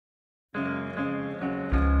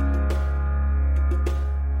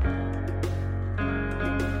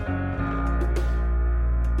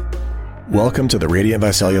Welcome to the Radiant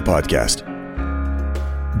Visalia podcast.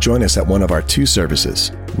 Join us at one of our two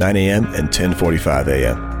services, 9 a.m. and 10:45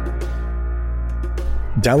 a.m.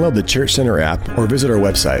 Download the Church Center app or visit our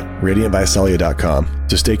website, radiantvisalia.com,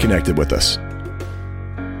 to stay connected with us.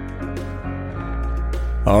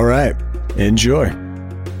 All right, enjoy.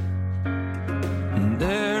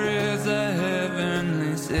 There is a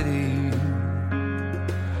heavenly city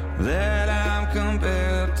that I'm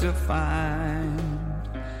compelled to find.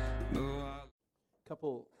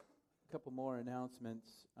 Couple more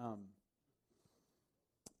announcements. I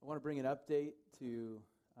want to bring an update to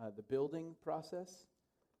the building process.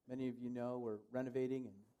 Many of you know we're renovating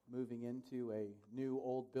and moving into a new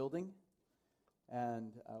old building,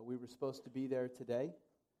 and we were supposed to be there today.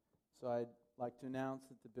 So I'd like to announce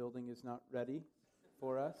that the building is not ready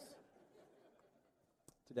for us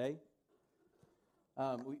today.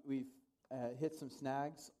 We've hit some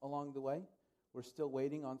snags along the way. We're still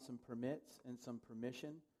waiting on some permits and some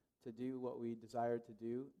permission to do what we desire to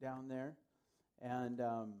do down there. And,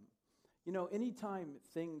 anytime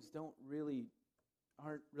things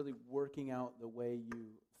aren't really working out the way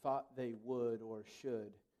you thought they would or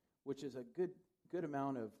should, which is a good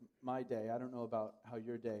amount of my day. I don't know about how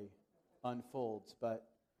your day unfolds, but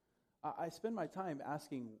I spend my time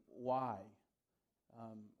asking why,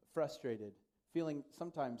 frustrated, feeling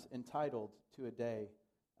sometimes entitled to a day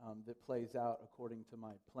that plays out according to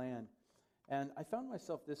my plan. And I found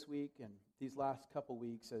myself this week and these last couple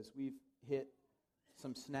weeks as we've hit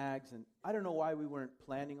some snags, and I don't know why we weren't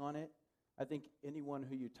planning on it. I think anyone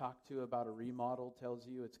who you talk to about a remodel tells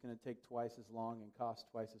you it's going to take twice as long and cost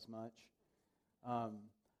twice as much.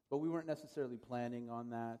 But we weren't necessarily planning on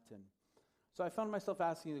that. And so I found myself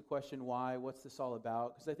asking the question, why? What's this all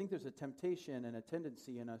about? Because I think there's a temptation and a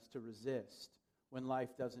tendency in us to resist when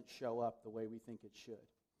life doesn't show up the way we think it should.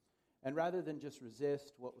 And rather than just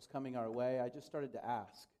resist what was coming our way, I just started to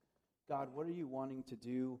ask, God, what are you wanting to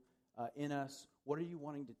do in us? What are you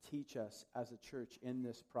wanting to teach us as a church in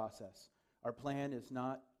this process? Our plan is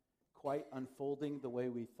not quite unfolding the way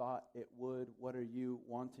we thought it would. What are you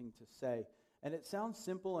wanting to say? And it sounds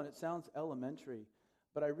simple and it sounds elementary,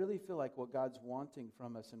 but I really feel like what God's wanting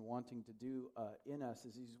from us and wanting to do in us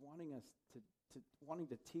is He's wanting us wanting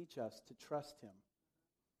to teach us to trust Him.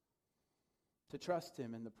 To trust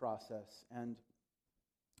Him in the process. And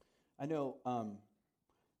I know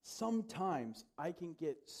sometimes I can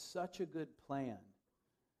get such a good plan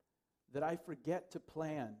that I forget to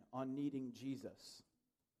plan on needing Jesus.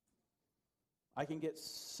 I can get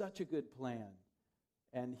such a good plan,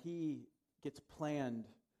 and He gets planned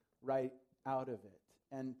right out of it.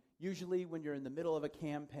 And usually when you're in the middle of a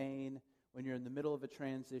campaign, when you're in the middle of a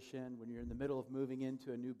transition, when you're in the middle of moving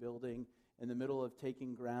into a new building, in the middle of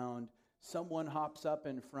taking ground, someone hops up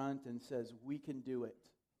in front and says, we can do it.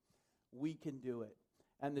 We can do it.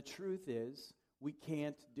 And the truth is, we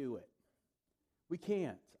can't do it. We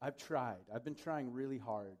can't. I've tried. I've been trying really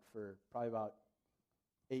hard for probably about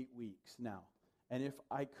 8 weeks now. And if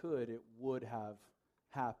I could, it would have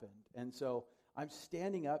happened. And so I'm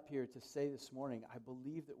standing up here to say this morning, I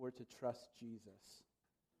believe that we're to trust Jesus.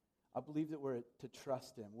 I believe that we're to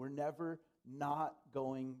trust Him. We're never not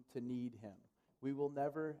going to need Him. We will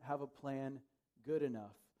never have a plan good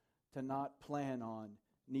enough to not plan on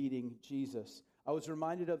needing Jesus. I was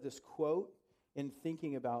reminded of this quote in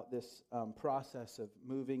thinking about this process of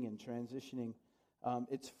moving and transitioning.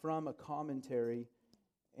 It's from a commentary,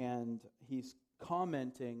 and he's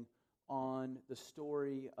commenting on the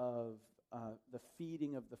story of the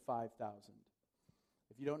feeding of the 5,000.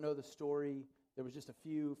 If you don't know the story, there was just a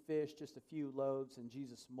few fish, just a few loaves, and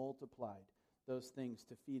Jesus multiplied those things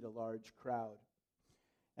to feed a large crowd.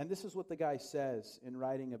 And this is what the guy says in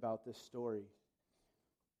writing about this story.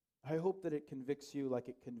 I hope that it convicts you like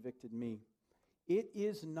it convicted me. It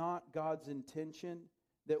is not God's intention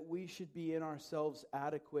that we should be in ourselves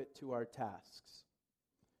adequate to our tasks.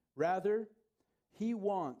 Rather, He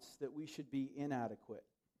wants that we should be inadequate.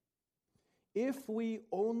 If we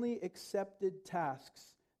only accepted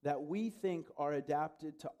tasks that we think are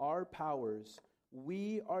adapted to our powers,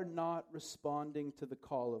 we are not responding to the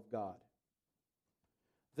call of God.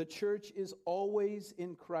 The church is always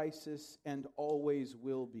in crisis and always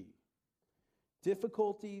will be.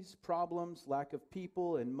 Difficulties, problems, lack of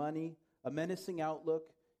people and money, a menacing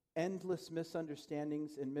outlook, endless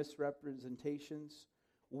misunderstandings and misrepresentations.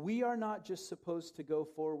 We are not just supposed to go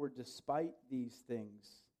forward despite these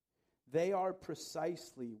things. They are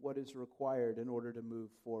precisely what is required in order to move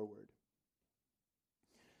forward.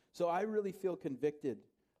 So I really feel convicted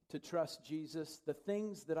to trust Jesus. The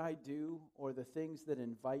things that I do or the things that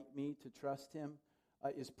invite me to trust Him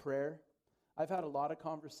is prayer. I've had a lot of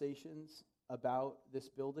conversations about this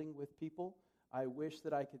building with people. I wish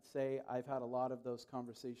that I could say I've had a lot of those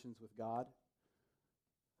conversations with God.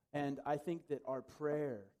 And I think that our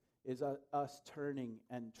prayer is us turning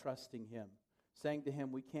and trusting Him, saying to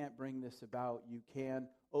Him, we can't bring this about. You can,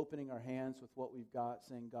 opening our hands with what we've got,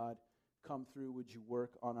 saying, God, come through, would you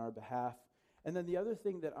work on our behalf? And then the other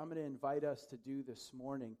thing that I'm going to invite us to do this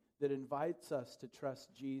morning that invites us to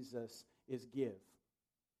trust Jesus is give.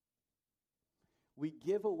 We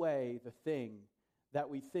give away the thing that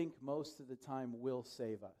we think most of the time will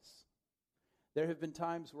save us. There have been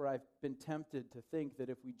times where I've been tempted to think that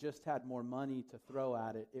if we just had more money to throw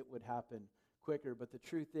at it, it would happen quicker. But the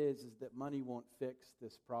truth is that money won't fix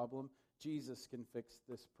this problem. Jesus can fix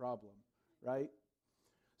this problem, right?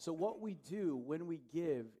 So what we do when we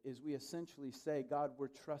give is we essentially say, God, we're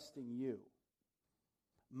trusting you.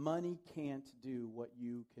 Money can't do what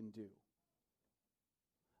you can do.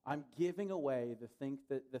 I'm giving away the thing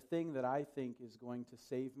that I think is going to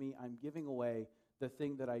save me. I'm giving away the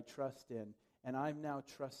thing that I trust in. And I'm now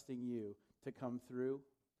trusting you to come through.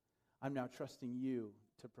 I'm now trusting you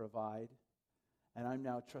to provide. And I'm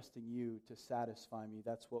now trusting you to satisfy me.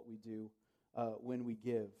 That's what we do when we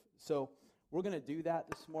give. So we're going to do that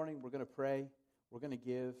this morning. We're going to pray. We're going to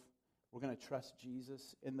give. We're going to trust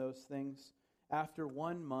Jesus in those things. After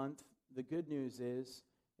 1 month, the good news is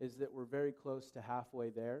that we're very close to halfway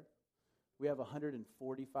there. We have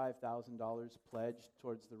 $145,000 pledged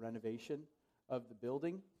towards the renovation of the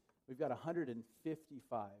building. We've got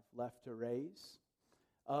 155 left to raise.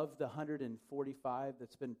 Of the 145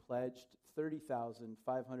 that's been pledged,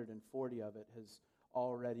 30,540 of it has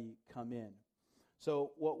already come in.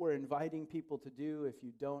 So what we're inviting people to do, if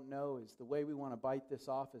you don't know, is the way we want to bite this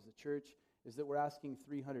off as a church is that we're asking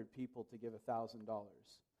 300 people to give $1,000.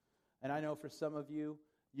 And I know for some of you,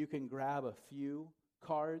 you can grab a few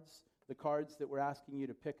cards. The cards that we're asking you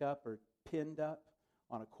to pick up are pinned up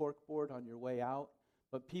on a corkboard on your way out.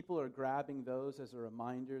 But people are grabbing those as a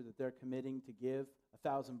reminder that they're committing to give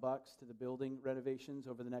 $1,000 to the building renovations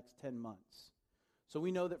over the next 10 months. So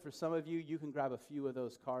we know that for some of you, you can grab a few of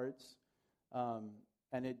those cards,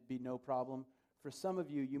 and it'd be no problem. For some of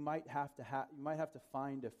you, you might have to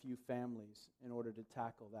find a few families in order to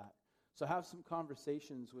tackle that. So have some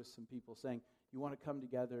conversations with some people saying, you want to come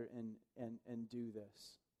together and do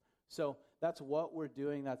this. So that's what we're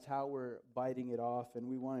doing. That's how we're biting it off, and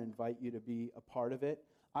we want to invite you to be a part of it.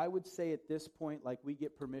 I would say at this point, like we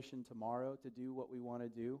get permission tomorrow to do what we want to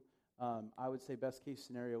do. I would say best case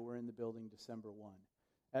scenario, we're in the building December 1.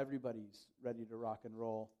 Everybody's ready to rock and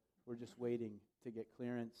roll. We're just waiting to get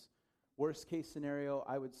clearance. Worst case scenario,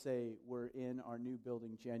 I would say we're in our new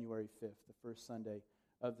building January 5th, the first Sunday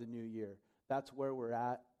of the new year. That's where we're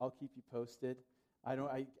at. I'll keep you posted.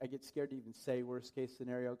 I get scared to even say worst case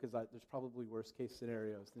scenario because there's probably worst case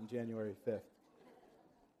scenarios than January 5th.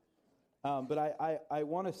 But I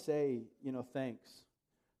want to say, thanks.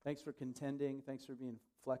 Thanks for contending. Thanks for being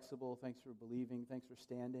flexible. Thanks for believing. Thanks for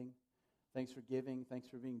standing. Thanks for giving. Thanks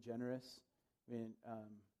for being generous. I mean,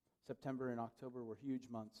 September and October were huge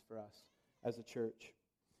months for us as a church.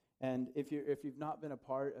 And if you've not been a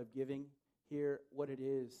part of giving here, what it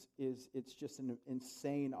is it's just an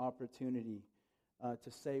insane opportunity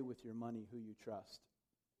to say with your money who you trust.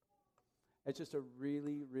 It's just a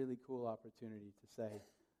really, really cool opportunity to say,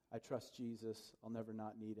 I trust Jesus, I'll never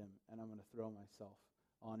not need him, and I'm going to throw myself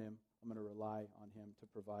on him. I'm going to rely on him to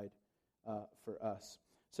provide for us.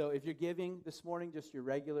 So if you're giving this morning, just your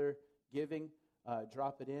regular giving,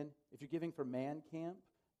 drop it in. If you're giving for Man Camp,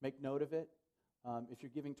 make note of it. If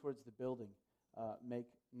you're giving towards the building, make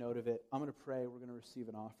note of it. I'm going to pray. We're going to receive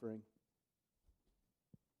an offering.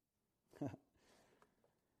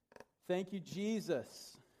 Thank you,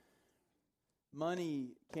 Jesus. Money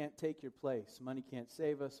can't take your place. Money can't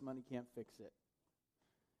save us. Money can't fix it.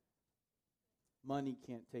 Money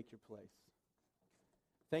can't take your place.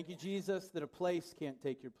 Thank you, Jesus, that a place can't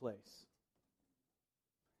take your place.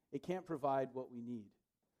 It can't provide what we need.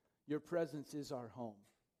 Your presence is our home.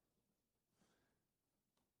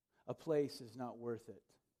 A place is not worth it.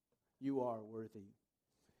 You are worthy.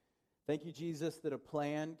 Thank you, Jesus, that a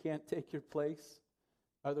plan can't take your place.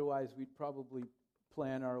 Otherwise, we'd probably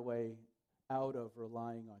plan our way out of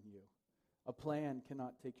relying on you. A plan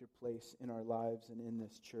cannot take your place in our lives and in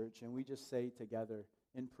this church. And we just say together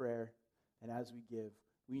in prayer and as we give,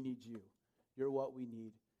 we need you. You're what we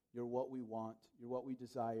need. You're what we want. You're what we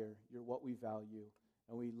desire. You're what we value.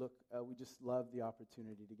 And we just love the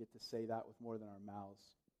opportunity to get to say that with more than our mouths.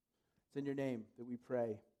 It's in your name that we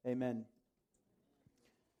pray. Amen.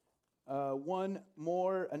 One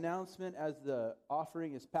more announcement as the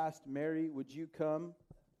offering is passed. Mary, would you come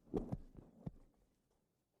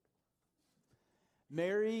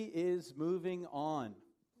Mary is moving on.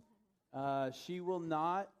 She will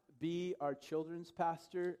not be our children's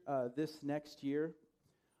pastor this next year.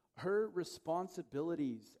 Her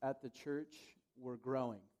responsibilities at the church were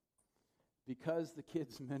growing. Because the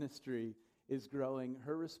kids' ministry is growing,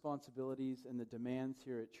 her responsibilities and the demands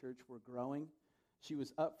here at church were growing. She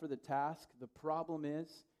was up for the task. The problem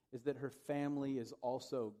is that her family is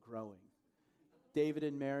also growing. David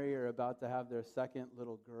and Mary are about to have their second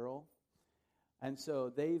little girl. And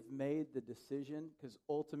so they've made the decision, because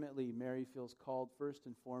ultimately Mary feels called first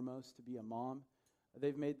and foremost to be a mom.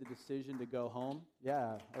 They've made the decision to go home.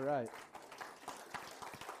 Yeah, all right.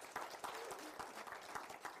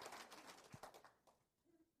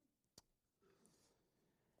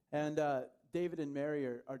 And David and Mary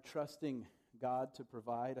are trusting God to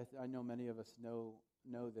provide. I know many of us know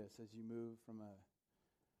this. As you move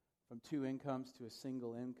from two incomes to a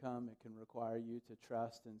single income, it can require you to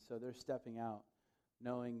trust. And so they're stepping out,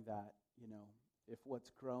 knowing that, if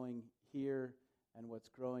what's growing here and what's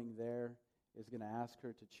growing there is going to ask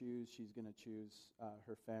her to choose, she's going to choose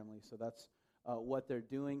her family. So that's what they're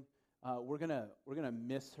doing. We're gonna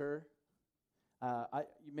miss her.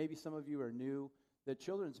 Maybe some of you are new. The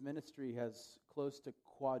children's ministry has close to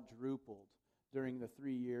quadrupled during the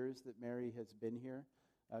 3 years that Mary has been here.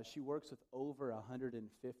 She works with over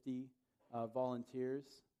 150 volunteers,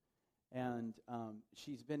 and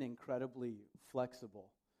she's been incredibly flexible.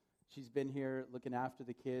 She's been here looking after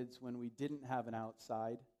the kids when we didn't have an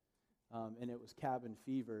outside, and it was cabin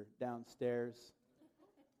fever downstairs,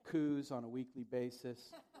 coups on a weekly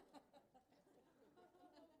basis.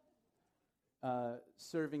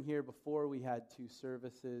 Serving here before we had 2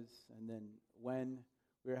 services, and then when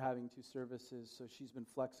we were having 2 services. So she's been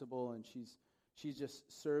flexible, and she's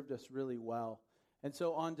just served us really well. And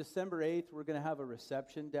so on December 8th, we're going to have a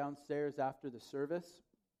reception downstairs after the service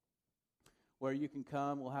where you can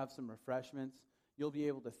come. We'll have some refreshments. You'll be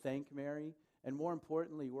able to thank Mary. And more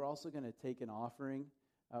importantly, we're also going to take an offering.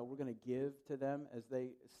 We're going to give to them as they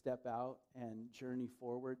step out and journey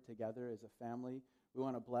forward together as a family. We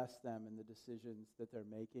want to bless them in the decisions that they're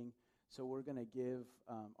making. So we're going to give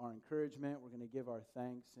our encouragement, we're going to give our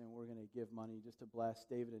thanks, and we're going to give money just to bless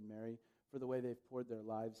David and Mary for the way they've poured their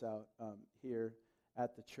lives out here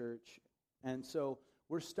at the church. And so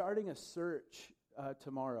we're starting a search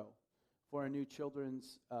tomorrow for a new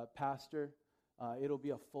children's pastor. It'll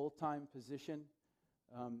be a full-time position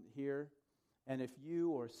here. And if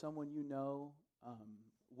you or someone you know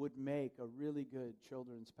would make a really good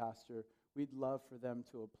children's pastor, we'd love for them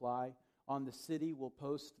to apply. On the city, we'll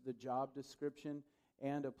post the job description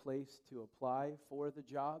and a place to apply for the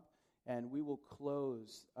job. And we will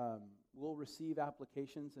close. We'll receive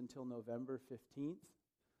applications until November 15th.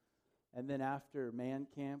 And then after Man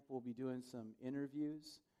Camp, we'll be doing some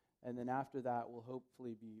interviews. And then after that, we'll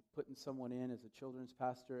hopefully be putting someone in as a children's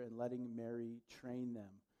pastor and letting Mary train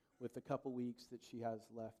them with the couple weeks that she has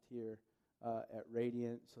left here at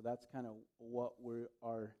Radiant. So that's kind of what we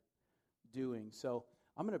are doing. So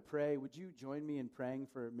I'm going to pray. Would you join me in praying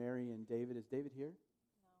for Mary and David? Is David here?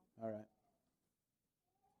 No. All right.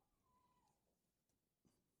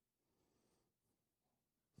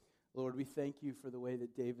 Lord, we thank you for the way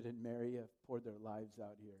that David and Mary have poured their lives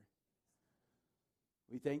out here.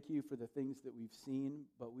 We thank you for the things that we've seen,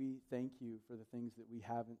 but we thank you for the things that we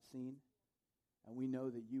haven't seen, and we know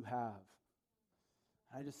that you have.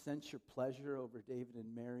 I just sense your pleasure over David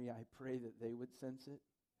and Mary. I pray that they would sense it.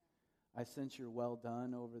 I sense your well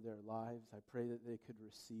done over their lives. I pray that they could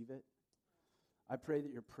receive it. I pray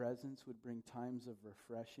that your presence would bring times of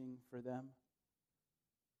refreshing for them.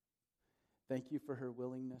 Thank you for her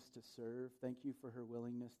willingness to serve. Thank you for her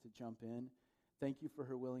willingness to jump in. Thank you for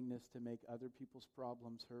her willingness to make other people's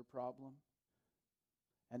problems her problem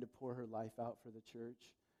and to pour her life out for the church.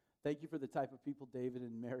 Thank you for the type of people David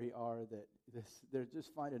and Mary are, that they're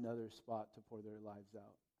just find another spot to pour their lives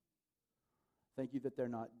out. Thank you that they're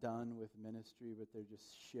not done with ministry, but they're just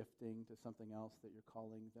shifting to something else that you're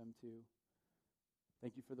calling them to.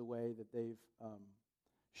 Thank you for the way that they've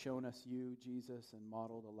shown us you, Jesus, and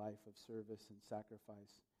modeled a life of service and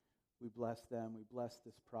sacrifice. We bless them. We bless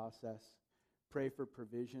this process. Pray for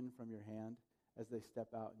provision from your hand as they step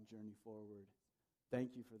out and journey forward.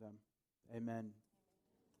 Thank you for them. Amen.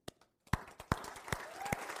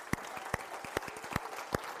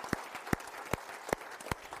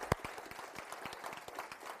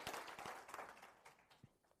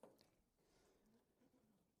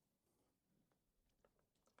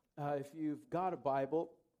 If you've got a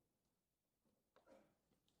Bible,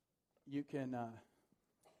 you can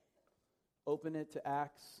open it to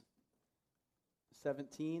Acts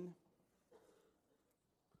 17.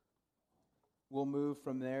 we'll move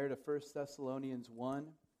from there to 1 Thessalonians 1.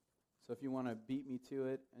 So if you want to beat me to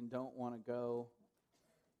it and don't want to go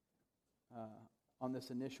on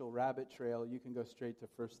this initial rabbit trail, you can go straight to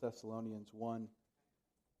 1 Thessalonians 1.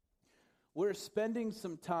 We're spending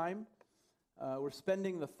some time, we're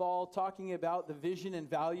spending the fall talking about the vision and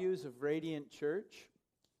values of Radiant Church.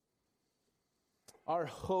 Our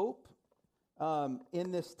hope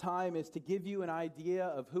in this time is to give you an idea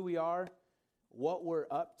of who we are, what we're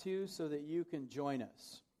up to, so that you can join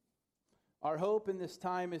us. Our hope in this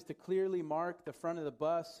time is to clearly mark the front of the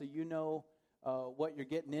bus so you know what you're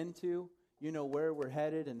getting into, you know where we're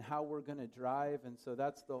headed and how we're going to drive. And so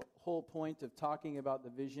that's the whole point of talking about the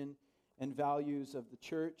vision and values of the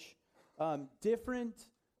church. Different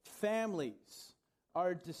families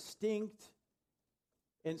are distinct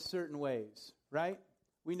in certain ways, right?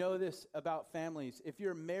 We know this about families. If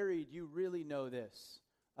you're married, you really know this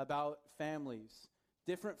about families.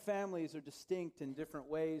 Different families are distinct in different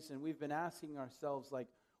ways, and we've been asking ourselves, like,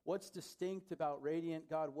 what's distinct about Radiant?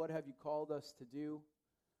 God, what have you called us to do?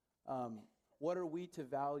 What are we to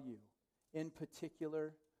value in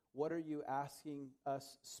particular? What are you asking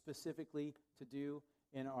us specifically to do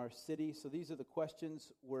in our city? So these are the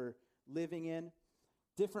questions we're living in.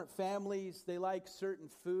 Different families, they like certain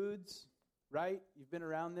foods, right? You've been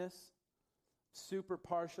around this. Super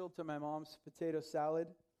partial to my mom's potato salad.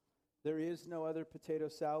 There is no other potato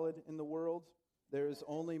salad in the world. There is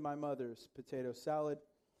only my mother's potato salad.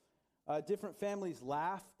 Different families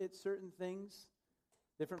laugh at certain things.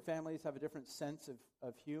 Different families have a different sense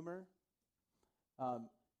of humor.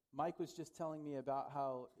 Mike was just telling me about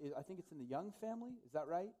how, I think it's in the Young family, is that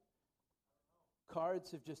right?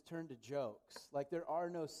 Cards have just turned to jokes. Like, there are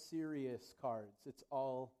no serious cards. It's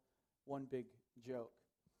all one big joke.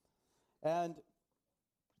 And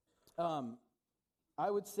I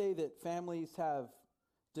would say that families have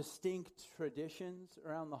distinct traditions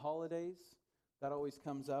around the holidays. That always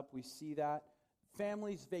comes up. We see that.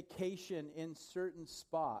 Families vacation in certain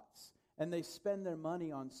spots, and they spend their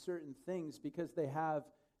money on certain things because they have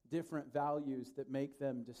different values that make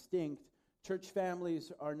them distinct. Church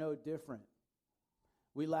families are no different.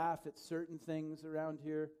 We laugh at certain things around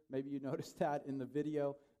here. Maybe you noticed that in the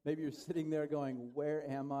video. Maybe you're sitting there going, where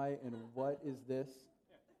am I and what is this?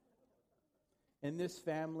 In this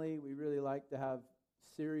family, we really like to have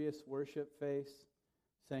serious worship face,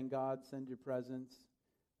 saying, God, send your presence,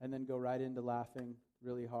 and then go right into laughing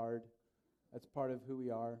really hard. That's part of who we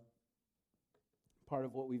are, part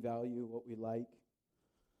of what we value, what we like.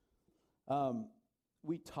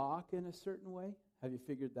 We talk in a certain way. Have you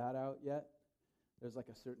figured that out yet? There's like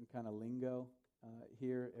a certain kind of lingo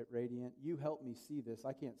here at Radiant. You help me see this.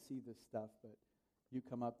 I can't see this stuff, but you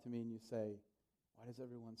come up to me and you say, why does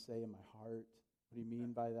everyone say in my heart? What do you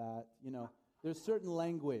mean by that? You know, there's certain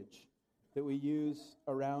language that we use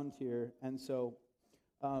around here. And so,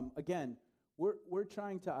 again, we're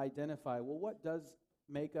trying to identify, well, what does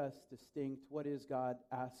make us distinct? What is God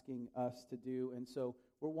asking us to do? And so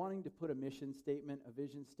we're wanting to put a mission statement, a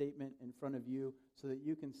vision statement in front of you so that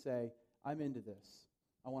you can say, I'm into this.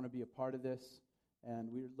 I want to be a part of this, and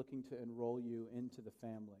we're looking to enroll you into the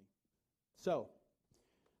family. So,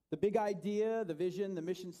 the big idea, the vision, the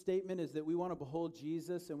mission statement is that we want to behold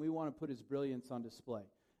Jesus and we want to put his brilliance on display.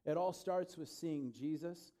 It all starts with seeing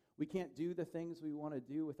Jesus. We can't do the things we want to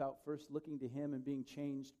do without first looking to him and being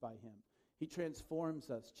changed by him. He transforms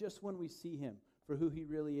us. Just when we see him for who he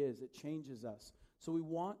really is, it changes us. So we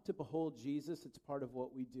want to behold Jesus. It's part of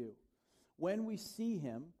what we do. When we see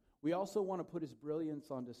him, we also want to put his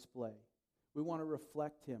brilliance on display. We want to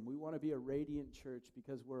reflect him. We want to be a radiant church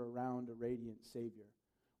because we're around a radiant Savior.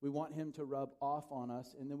 We want him to rub off on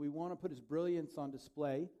us, and then we want to put his brilliance on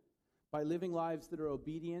display by living lives that are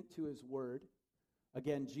obedient to his word.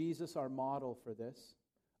 Again, Jesus, our model for this,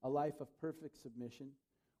 a life of perfect submission.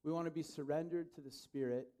 We want to be surrendered to the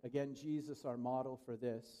Spirit. Again, Jesus, our model for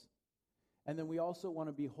this. And then we also want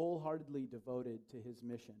to be wholeheartedly devoted to his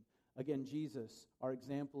mission. Again, Jesus, our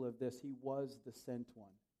example of this, he was the sent one.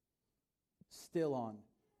 Still on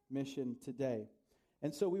mission today.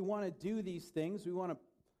 And so we want to do these things. We want to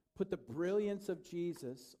put the brilliance of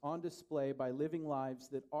Jesus on display by living lives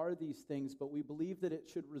that are these things, but we believe that it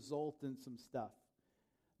should result in some stuff.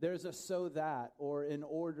 There's a so that or in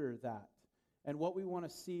order that. And what we want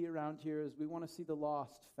to see around here is we want to see the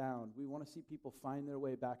lost found. We want to see people find their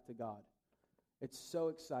way back to God. It's so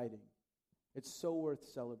exciting. It's so worth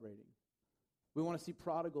celebrating. We want to see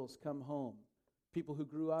prodigals come home. People who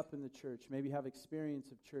grew up in the church, maybe have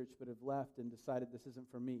experience of church, but have left and decided this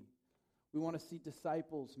isn't for me. We want to see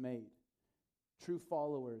disciples made, true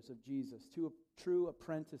followers of Jesus, true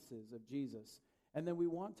apprentices of Jesus. And then we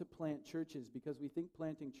want to plant churches because we think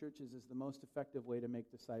planting churches is the most effective way to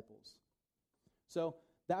make disciples. So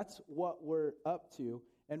that's what we're up to.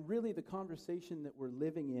 And really the conversation that we're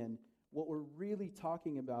living in, what we're really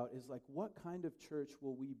talking about is like, what kind of church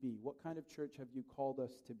will we be? What kind of church have you called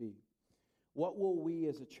us to be? What will we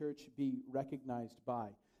as a church be recognized by?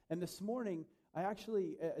 And this morning,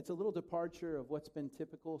 it's a little departure of what's been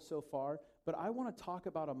typical so far, but I want to talk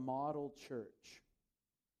about a model church.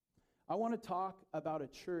 I want to talk about a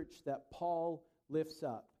church that Paul lifts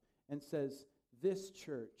up and says, this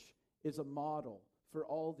church is a model for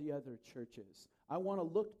all the other churches. I want to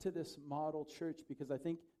look to this model church because I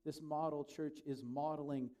think this model church is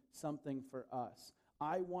modeling something for us.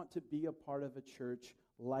 I want to be a part of a church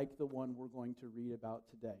like the one we're going to read about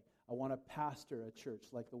today. I want to pastor a church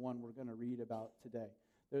like the one we're going to read about today.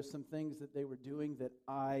 There's some things that they were doing that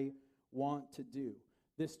I want to do.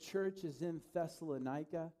 This church is in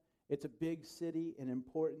Thessalonica. It's a big city, an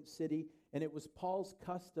important city, and it was Paul's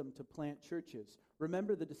custom to plant churches.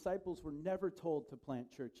 Remember, the disciples were never told to plant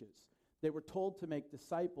churches. They were told to make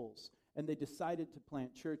disciples, and they decided to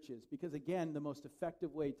plant churches because, again, the most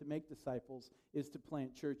effective way to make disciples is to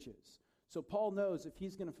plant churches. So Paul knows if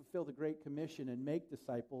he's going to fulfill the Great Commission and make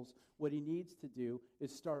disciples, what he needs to do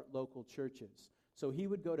is start local churches. So he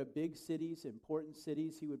would go to big cities, important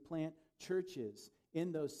cities. He would plant churches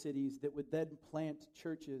in those cities that would then plant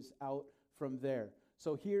churches out from there.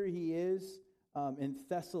 So here he is in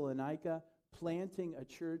Thessalonica planting a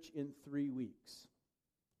church in 3 weeks.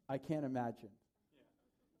 I can't imagine.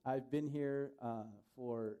 I've been here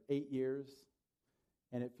for 8 years,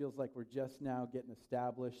 and it feels like we're just now getting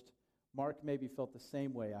established. Mark maybe felt the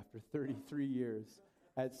same way after 33 years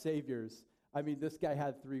at Saviors. I mean, this guy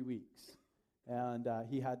had 3 weeks, and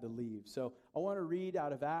he had to leave. So I want to read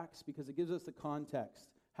out of Acts because it gives us the context,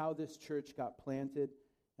 how this church got planted,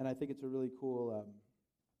 and I think it's a really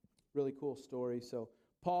cool story. So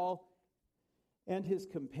Paul and his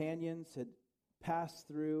companions had passed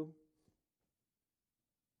through,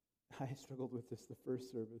 I struggled with this the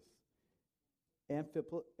first service,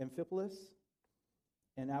 Amphipolis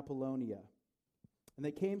and Apollonia. And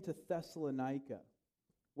they came to Thessalonica,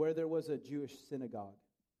 where there was a Jewish synagogue.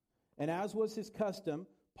 And as was his custom,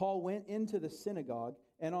 Paul went into the synagogue,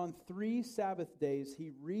 and on 3 Sabbath days he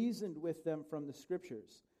reasoned with them from the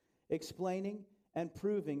Scriptures, explaining and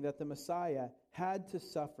proving that the Messiah had to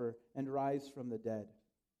suffer and rise from the dead.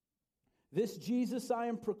 This Jesus I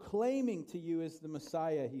am proclaiming to you is the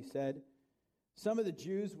Messiah, he said. Some of the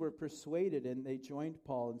Jews were persuaded, and they joined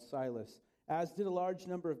Paul and Silas, as did a large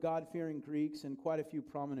number of God-fearing Greeks and quite a few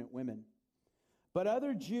prominent women. But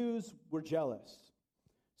other Jews were jealous.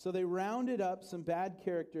 So they rounded up some bad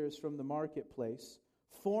characters from the marketplace,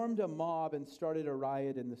 formed a mob, and started a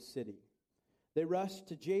riot in the city. They rushed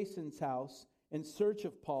to Jason's house in search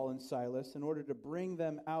of Paul and Silas in order to bring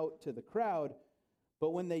them out to the crowd.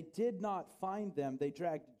 But when they did not find them, they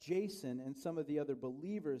dragged Jason and some of the other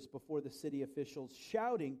believers before the city officials,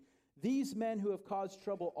 shouting, "These men who have caused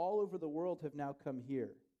trouble all over the world have now come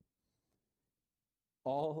here."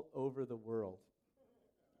 All over the world.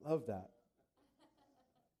 Love that.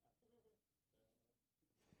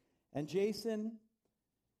 And Jason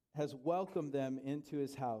has welcomed them into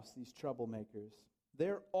his house, these troublemakers.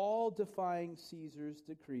 They're all defying Caesar's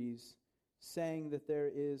decrees, saying that there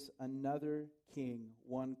is another king,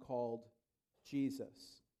 one called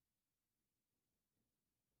Jesus.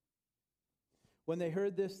 When they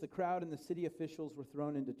heard this, the crowd and the city officials were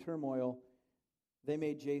thrown into turmoil. They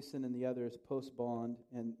made Jason and the others post bond,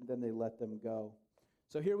 and then they let them go.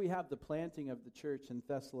 So here we have the planting of the church in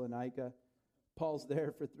Thessalonica. Paul's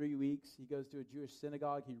there for 3 weeks. He goes to a Jewish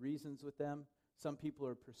synagogue. He reasons with them. Some people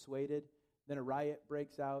are persuaded. Then a riot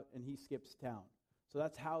breaks out, and he skips town. So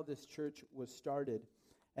that's how this church was started.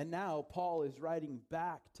 And now Paul is writing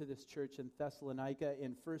back to this church in Thessalonica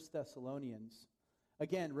in 1 Thessalonians.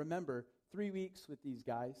 Again, remember, 3 weeks with these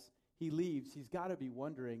guys. He leaves. He's got to be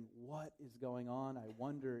wondering, what is going on? I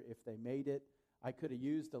wonder if they made it. I could have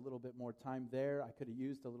used a little bit more time there. I could have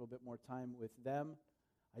used a little bit more time with them.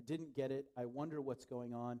 I didn't get it. I wonder what's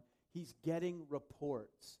going on. He's getting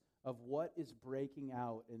reports of what is breaking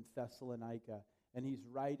out in Thessalonica, and he's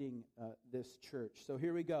writing this church. So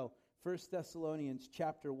here we go. 1 Thessalonians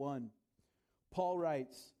chapter 1. Paul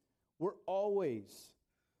writes, "We're always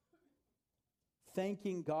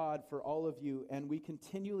thanking God for all of you, and we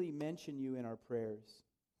continually mention you in our prayers.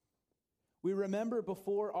 We remember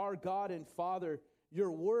before our God and Father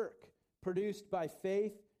your work produced by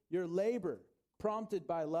faith, your labor prompted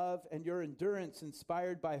by love, and your endurance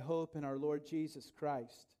inspired by hope in our Lord Jesus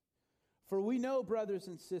Christ. For we know, brothers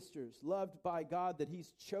and sisters, loved by God, that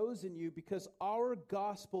he's chosen you because our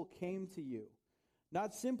gospel came to you,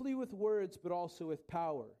 not simply with words, but also with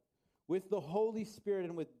power, with the Holy Spirit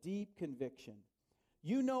and with deep conviction.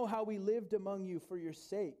 You know how we lived among you for your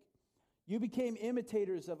sake. You became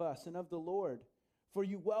imitators of us and of the Lord, for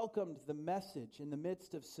you welcomed the message in the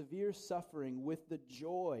midst of severe suffering with the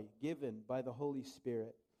joy given by the Holy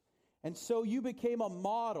Spirit. And so you became a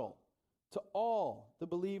model to all the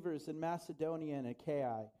believers in Macedonia and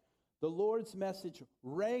Achaia. The Lord's message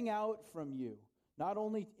rang out from you, not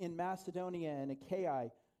only in Macedonia and Achaia.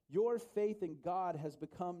 Your faith in God has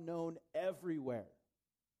become known everywhere.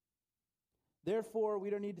 Therefore, we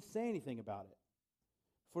don't need to say anything about it.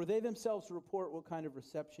 For they themselves report what kind of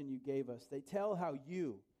reception you gave us. They tell how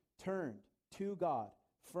you turned to God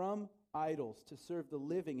from idols to serve the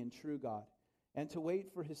living and true God, and to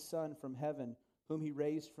wait for his Son from heaven, whom he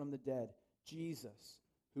raised from the dead, Jesus,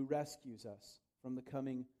 who rescues us from the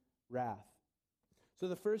coming wrath. So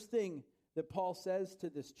the first thing that Paul says to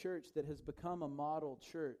this church that has become a model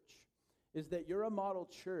church is that you're a model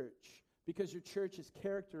church because your church is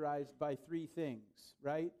characterized by three things,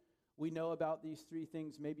 right? We know about these three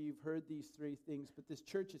things. Maybe you've heard these three things, but this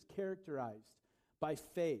church is characterized by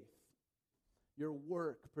faith, your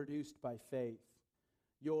work produced by faith,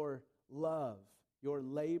 your love, your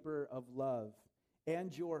labor of love,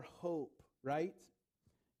 and your hope, right?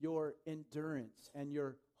 Your endurance and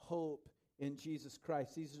your hope in Jesus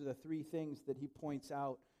Christ. These are the three things that he points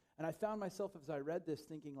out. And I found myself as I read this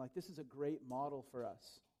thinking, like, this is a great model for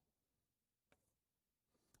us.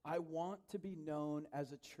 I want to be known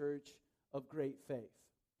as a church of great faith.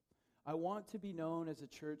 I want to be known as a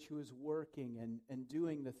church who is working and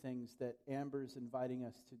doing the things that Amber's inviting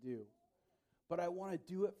us to do. But I want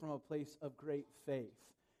to do it from a place of great faith.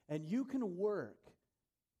 And you can work.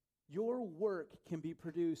 Your work can be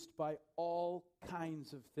produced by all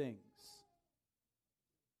kinds of things.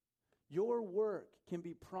 Your work can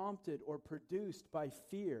be prompted or produced by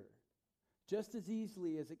fear, just as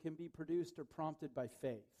easily as it can be produced or prompted by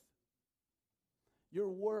faith. Your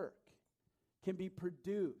work can be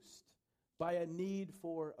produced by a need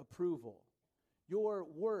for approval. Your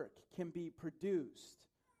work can be produced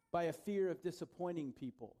by a fear of disappointing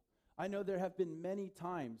people. I know there have been many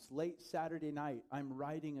times, late Saturday night, I'm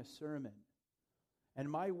writing a sermon, and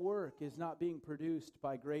my work is not being produced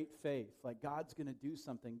by great faith, like God's going to do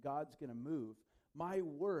something, God's going to move. My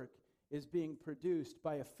work is being produced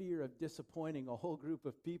by a fear of disappointing a whole group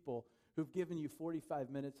of people who've given you 45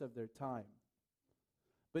 minutes of their time.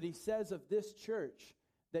 But he says of this church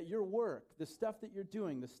that your work, the stuff that you're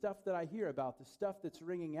doing, the stuff that I hear about, the stuff that's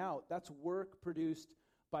ringing out, that's work produced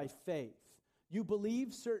by faith. You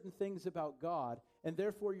believe certain things about God, and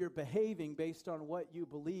therefore you're behaving based on what you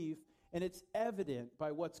believe, and it's evident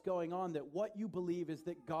by what's going on that what you believe is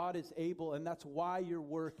that God is able, and that's why you're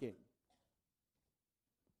working.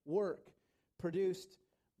 Work produced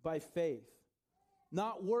by faith.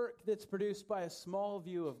 Not work that's produced by a small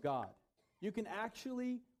view of God. You can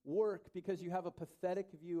actually work because you have a pathetic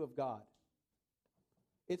view of God.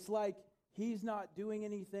 It's like, he's not doing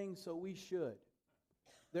anything, so we should.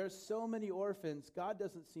 There's so many orphans, God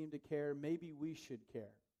doesn't seem to care, maybe we should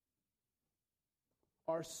care.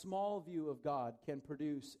 Our small view of God can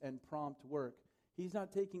produce and prompt work. He's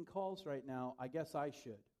not taking calls right now, I guess I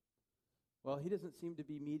should. Well, he doesn't seem to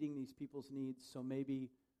be meeting these people's needs, so maybe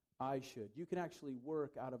I should. You can actually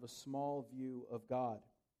work out of a small view of God.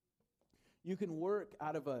 You can work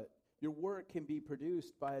your work can be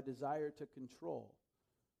produced by a desire to control.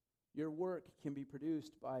 Your work can be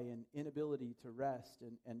produced by an inability to rest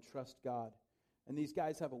and trust God. And these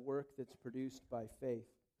guys have a work that's produced by faith.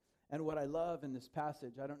 And what I love in this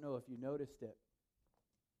passage, I don't know if you noticed it,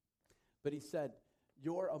 but he said,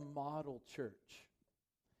 you're a model church.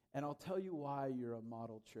 And I'll tell you why you're a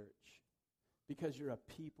model church. Because you're a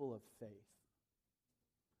people of faith.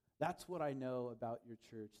 That's what I know about your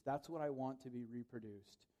church. That's what I want to be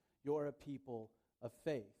reproduced. You're a people of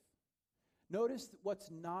faith. Notice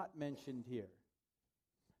what's not mentioned here.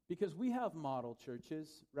 Because we have model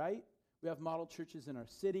churches, right? We have model churches in our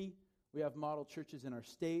city. We have model churches in our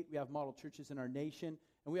state. We have model churches in our nation.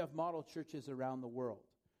 And we have model churches around the world.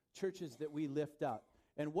 Churches that we lift up.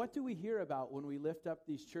 And what do we hear about when we lift up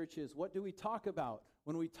these churches? What do we talk about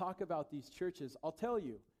when we talk about these churches? I'll tell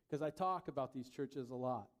you, because I talk about these churches a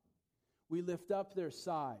lot. We lift up their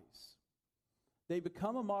size. They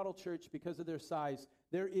become a model church because of their size.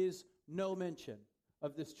 There is no mention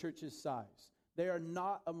of this church's size. They are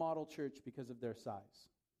not a model church because of their size.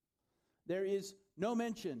 There is no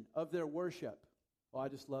mention of their worship. Well, I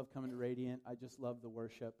just love coming to Radiant. I just love the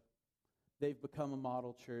worship. they've become a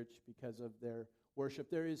model church because of their worship.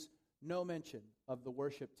 There is no mention of the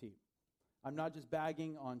worship team. I'm not just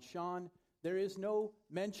bagging on Sean. There is no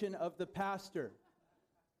mention of the pastor.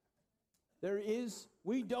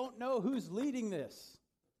 We don't know who's leading this.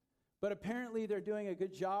 But apparently they're doing a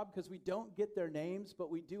good job because we don't get their names, but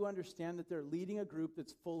we do understand that they're leading a group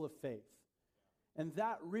that's full of faith. And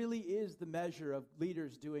that really is the measure of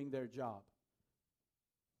leaders doing their job.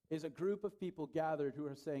 Is a group of people gathered who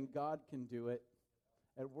are saying, God can do it,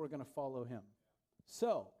 and we're going to follow him.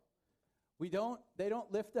 So, they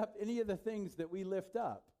don't lift up any of the things that we lift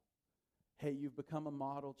up. Hey, you've become a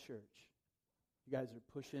model church. You guys are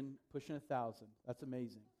pushing 1,000. That's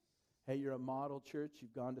amazing. Hey, you're a model church.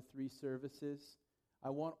 You've gone to 3 services. I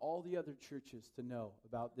want all the other churches to know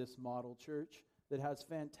about this model church that has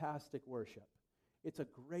fantastic worship. It's a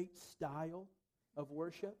great style of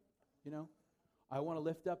worship, you know. I want to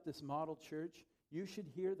lift up this model church. You should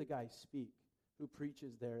hear the guy speak who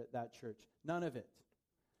preaches there at that church. None of it.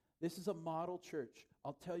 This is a model church.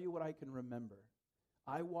 I'll tell you what I can remember.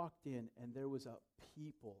 I walked in and there was a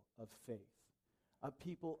people of faith, a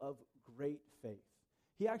people of great faith.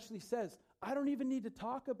 He actually says, I don't even need to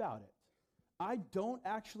talk about it. I don't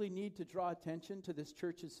actually need to draw attention to this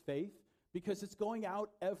church's faith because it's going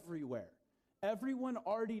out everywhere. Everyone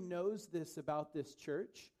already knows this about this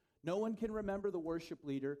church. No one can remember the worship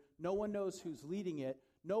leader. No one knows who's leading it.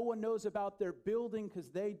 No one knows about their building because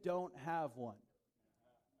they don't have one.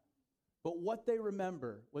 But what they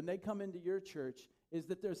remember when they come into your church is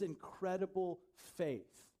that there's incredible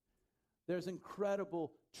faith. There's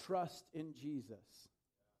incredible trust in Jesus.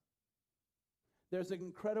 There's an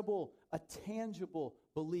incredible, a tangible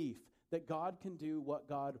belief that God can do what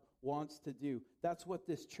God wants to do. That's what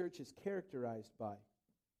this church is characterized by.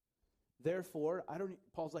 Therefore,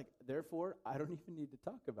 Paul's like, therefore, I don't even need to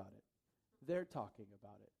talk about it. They're talking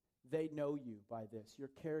about it. They know you by this.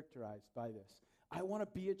 You're characterized by this. I want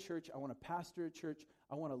to be a church. I want to pastor a church.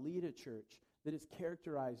 I want to lead a church that is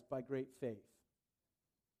characterized by great faith.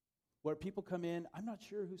 Where people come in, I'm not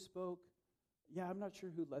sure who spoke. Yeah, I'm not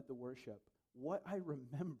sure who led the worship. What I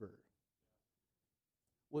remember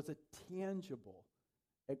was a tangible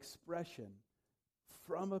expression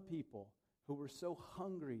from a people who were so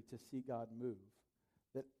hungry to see God move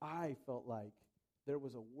that I felt like there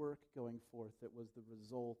was a work going forth that was the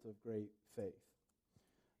result of great faith.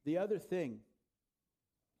 The other thing,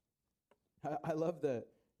 I love the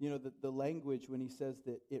language when he says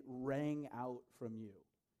that it rang out from you.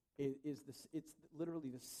 It's literally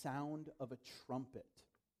the sound of a trumpet.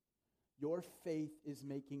 Your faith is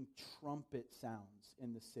making trumpet sounds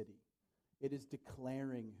in the city. It is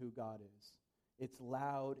declaring who God is. It's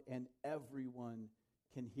loud and everyone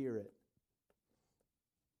can hear it.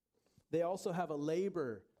 They also have a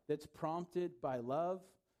labor that's prompted by love.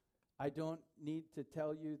 I don't need to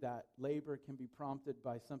tell you that labor can be prompted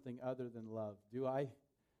by something other than love. Do I?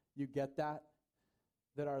 You get that?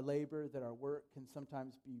 That our labor, that our work can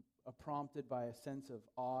sometimes be prompted by a sense of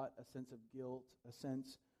ought, a sense of guilt, a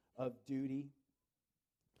sense of duty.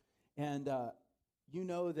 And you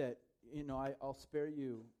know that, I'll spare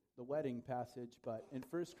you the wedding passage, but in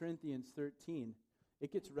 1 Corinthians 13,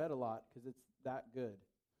 it gets read a lot because it's that good.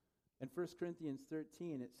 In 1 Corinthians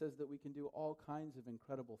 13, it says that we can do all kinds of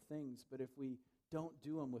incredible things, but if we don't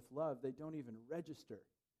do them with love, they don't even register.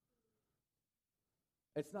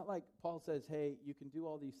 It's not like Paul says, hey, you can do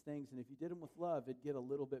all these things, and if you did them with love, it'd get a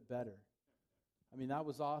little bit better. I mean, that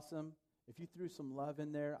was awesome. If you threw some love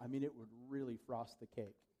in there, it would really frost the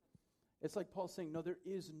cake. It's like Paul saying, no, there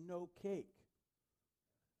is no cake.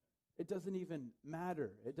 It doesn't even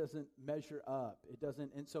matter. It doesn't measure up.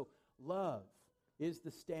 And so love is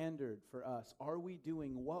the standard for us. Are we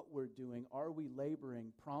doing what we're doing? Are we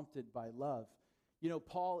laboring prompted by love?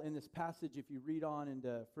 Paul in this passage, if you read on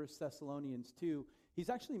into 1 Thessalonians 2, he's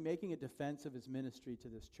actually making a defense of his ministry to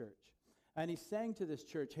this church. And he's saying to this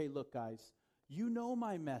church, hey, look, guys, you know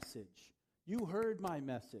my message. You heard my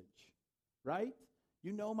message, right?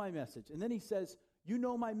 You know my message. And then he says, you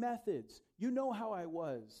know my methods. You know how I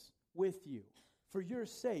was with you. For your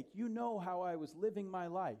sake, you know how I was living my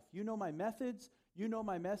life. You know my methods. You know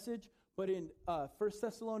my message. But in 1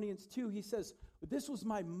 Thessalonians 2, he says, this was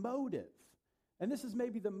my motive. And this is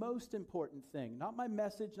maybe the most important thing. Not my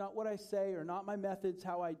message, not what I say, or not my methods,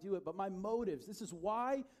 how I do it, but my motives. This is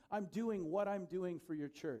why I'm doing what I'm doing for your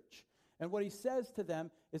church. And what he says to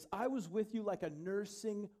them is, I was with you like a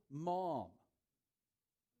nursing mom.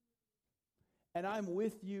 And I'm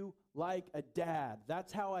with you like a dad.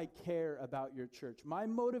 That's how I care about your church. My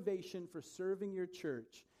motivation for serving your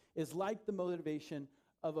church is like the motivation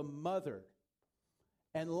of a mother.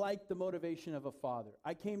 and like the motivation of a father.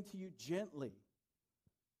 I came to you gently,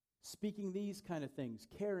 speaking these kind of things,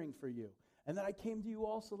 caring for you. And then I came to you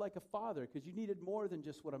also like a father, because you needed more than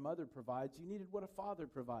just what a mother provides. You needed what a father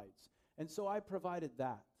provides. And so I provided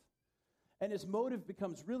that. And his motive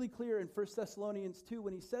becomes really clear in 1 Thessalonians 2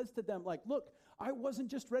 when he says to them, like, look, I wasn't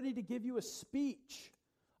just ready to give you a speech.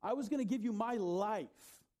 I was going to give you my life.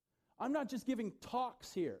 I'm not just giving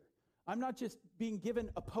talks here. I'm not just being given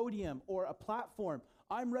a podium or a platform.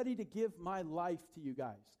 I'm ready to give my life to you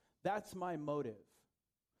guys. That's my motive.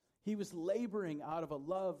 He was laboring out of a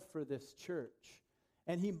love for this church.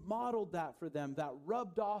 And he modeled that for them. That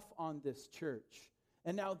rubbed off on this church.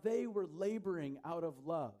 And now they were laboring out of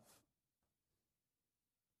love.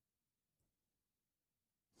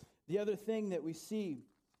 The other thing that we see,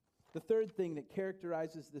 the third thing that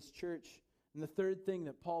characterizes this church, and the third thing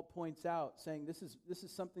that Paul points out, saying this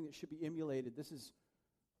is something that should be emulated, this is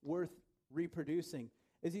worth reproducing,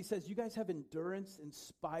 is he says, you guys have endurance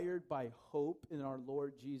inspired by hope in our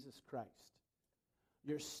Lord Jesus Christ.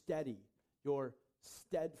 You're steady. You're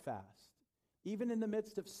steadfast. Even in the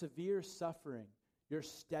midst of severe suffering, you're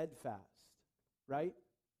steadfast, right?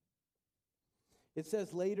 It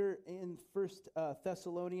says later in 1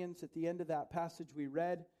 Thessalonians, at the end of that passage we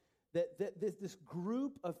read, that this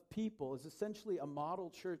group of people is essentially a model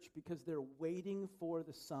church because they're waiting for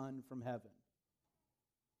the Son from heaven.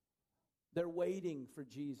 They're waiting for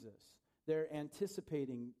Jesus. They're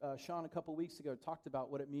anticipating. Sean, a couple weeks ago, talked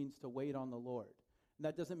about what it means to wait on the Lord. And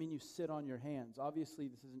that doesn't mean you sit on your hands. Obviously,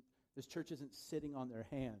 this church isn't sitting on their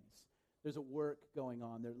hands. There's a work going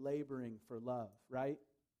on. They're laboring for love, right?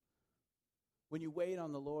 When you wait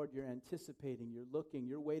on the Lord, you're anticipating, you're looking,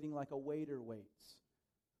 you're waiting like a waiter waits.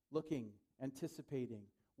 Looking, anticipating,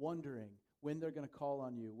 wondering when they're going to call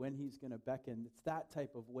on you, when he's going to beckon. It's that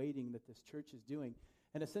type of waiting that this church is doing.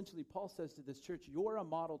 And essentially, Paul says to this church, you're a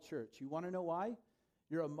model church. You want to know why?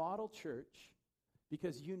 You're a model church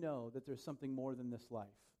because you know that there's something more than this life.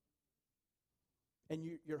 And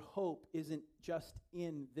your hope isn't just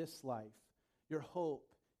in this life. Your hope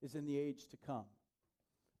is in the age to come.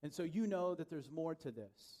 And so you know that there's more to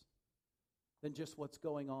this than just what's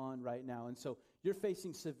going on right now. And so you're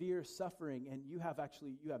facing severe suffering, and you have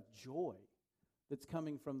joy that's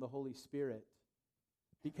coming from the Holy Spirit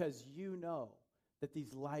because you know that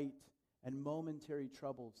these light and momentary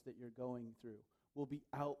troubles that you're going through will be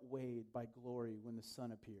outweighed by glory when the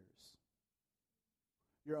Son appears.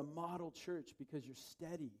 You're a model church because you're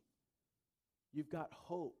steady. You've got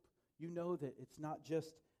hope. You know that it's not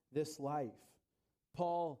just this life.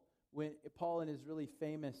 Paul in his really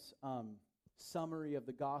famous summary of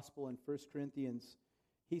the gospel in 1 Corinthians,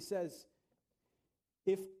 he says,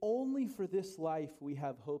 if only for this life we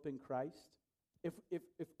have hope in Christ,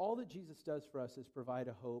 if all that Jesus does for us is provide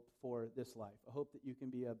a hope for this life, a hope that you can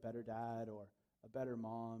be a better dad or a better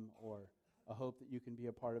mom, or a hope that you can be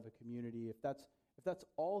a part of a community, if that's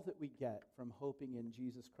all that we get from hoping in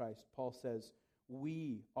Jesus Christ, Paul says,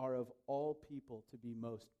 we are of all people to be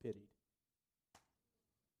most pitied.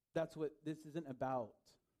 That's what this isn't about,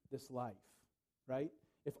 this life, right?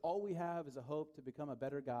 If all we have is a hope to become a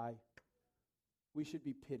better guy, we should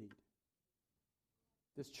be pitied.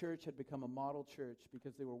 This church had become a model church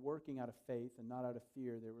because they were working out of faith and not out of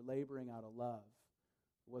fear. They were laboring out of love.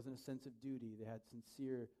 It wasn't a sense of duty. They had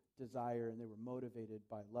sincere desire, and they were motivated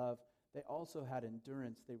by love. They also had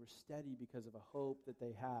endurance. They were steady because of a hope that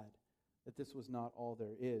they had, that this was not all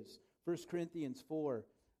there is. 1 Corinthians 4,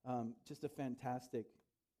 just a fantastic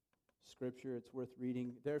scripture. It's worth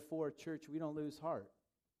reading. Therefore, church, we don't lose heart.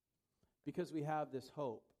 Because we have this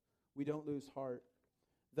hope, we don't lose heart.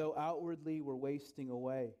 Though outwardly we're wasting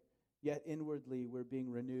away, yet inwardly we're being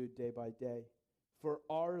renewed day by day. For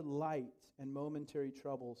our light and momentary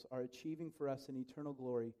troubles are achieving for us an eternal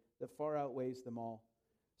glory that far outweighs them all.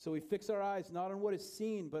 So we fix our eyes not on what is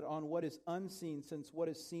seen, but on what is unseen, since what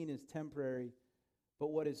is seen is temporary,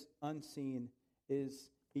 but what is unseen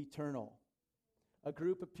is eternal. A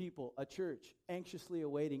group of people, a church, anxiously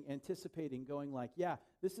awaiting, anticipating, going like, yeah,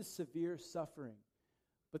 this is severe suffering,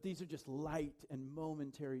 but these are just light and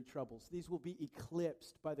momentary troubles. These will be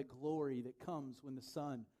eclipsed by the glory that comes when the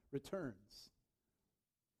Son returns.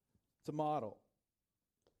 It's a model.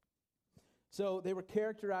 So they were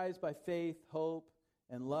characterized by faith, hope,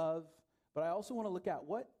 and love. But I also want to look at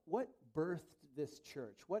what birthed this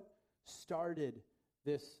church? What started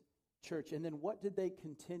this church? And then what did they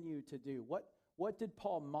continue to do? What did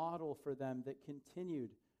Paul model for them that continued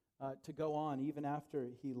to go on even after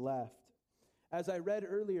he left? As I read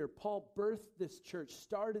earlier, Paul birthed this church,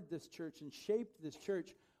 started this church, and shaped this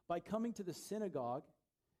church by coming to the synagogue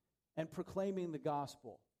and proclaiming the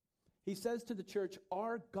gospel. He says to the church,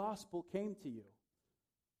 our gospel came to you.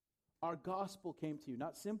 Our gospel came to you,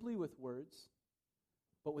 not simply with words,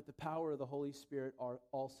 but with the power of the Holy Spirit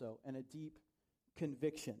also, and a deep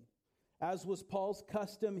conviction. As was Paul's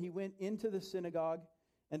custom, he went into the synagogue,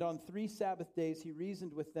 and on 3 Sabbath days he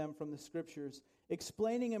reasoned with them from the Scriptures,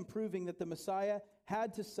 explaining and proving that the Messiah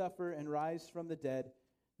had to suffer and rise from the dead.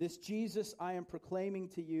 This Jesus I am proclaiming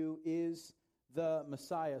to you is the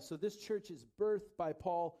Messiah. So this church is birthed by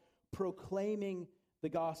Paul proclaiming the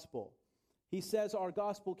gospel. He says, our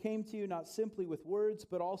gospel came to you not simply with words,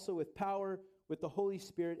 but also with power, with the Holy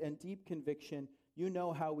Spirit and deep conviction. You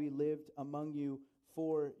know how we lived among you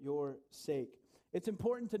for your sake. It's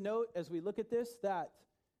important to note as we look at this that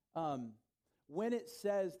when it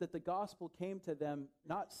says that the gospel came to them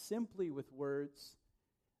not simply with words,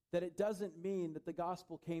 that it doesn't mean that the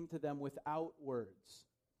gospel came to them without words.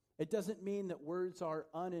 It doesn't mean that words are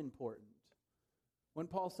unimportant. When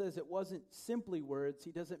Paul says it wasn't simply words,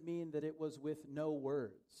 he doesn't mean that it was with no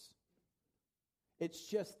words. It's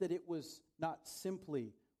just that it was not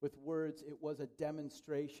simply with words, it was a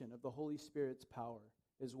demonstration of the Holy Spirit's power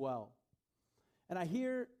as well. And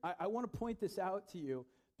I want to point this out to you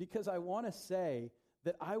because I want to say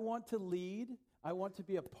that I want to lead, I want to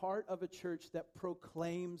be a part of a church that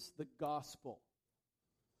proclaims the gospel.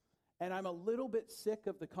 And I'm a little bit sick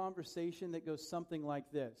of the conversation that goes something like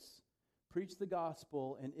this. Preach the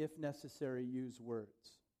gospel, and if necessary, use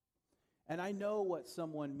words. And I know what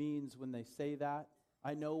someone means when they say that.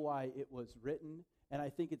 I know why it was written, and I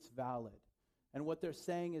think it's valid. And what they're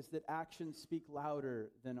saying is that actions speak louder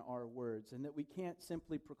than our words, and that we can't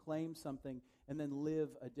simply proclaim something and then live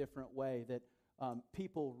a different way, that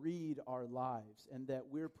people read our lives, and that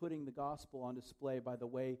we're putting the gospel on display by the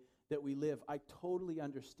way that we live. I totally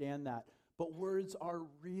understand that, but words are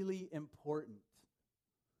really important.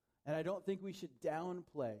 And I don't think we should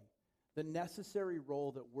downplay the necessary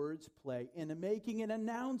role that words play in making an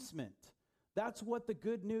announcement. That's what the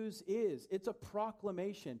good news is. It's a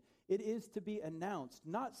proclamation. It is to be announced,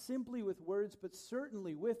 not simply with words, but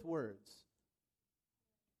certainly with words.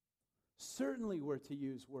 Certainly we're to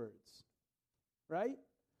use words, right?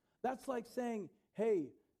 That's like saying, hey,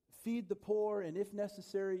 feed the poor, and if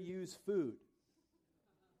necessary, use food.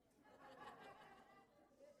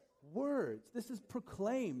 Words. This is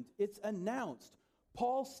proclaimed. It's announced.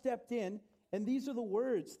 Paul stepped in, and these are the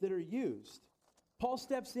words that are used. Paul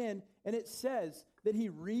steps in, and it says that he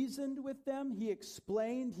reasoned with them, he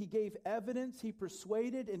explained, he gave evidence, he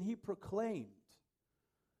persuaded, and he proclaimed.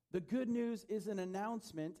 The good news is an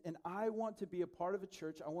announcement, and I want to be a part of a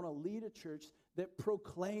church. I want to lead a church that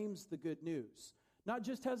proclaims the good news. Not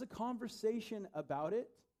just has a conversation about it.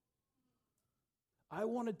 I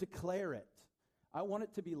want to declare it. I want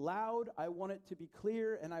it to be loud, I want it to be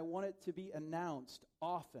clear, and I want it to be announced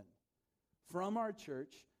often from our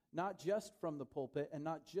church, not just from the pulpit and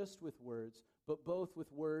not just with words, but both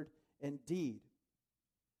with word and deed.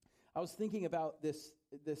 I was thinking about this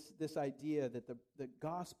idea that the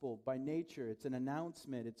gospel by nature, it's an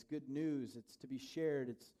announcement, it's good news, it's to be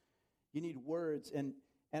shared, you need words. And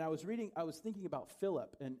I was thinking about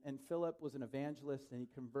Philip, and Philip was an evangelist, and he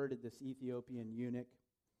converted this Ethiopian eunuch.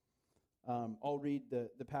 I'll read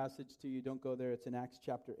the passage to you. Don't go there. It's in Acts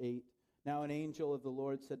chapter 8. Now an angel of the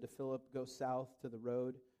Lord said to Philip, go south to the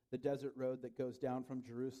road, the desert road that goes down from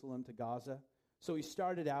Jerusalem to Gaza. So he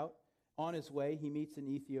started out. On his way, he meets an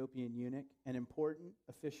Ethiopian eunuch, an important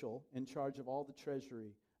official in charge of all the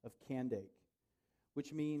treasury of Kandake,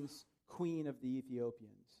 which means queen of the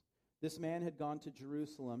Ethiopians. This man had gone to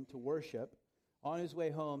Jerusalem to worship. On his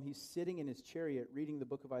way home, he's sitting in his chariot reading the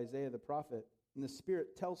book of Isaiah the prophet, and the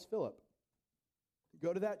Spirit tells Philip,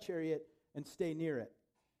 go to that chariot and stay near it.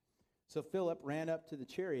 So Philip ran up to the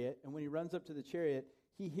chariot, and when he runs up to the chariot,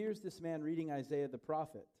 he hears this man reading Isaiah the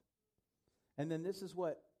prophet. And then this is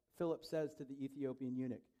what Philip says to the Ethiopian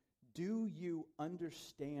eunuch. Do you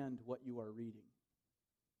understand what you are reading?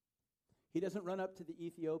 He doesn't run up to the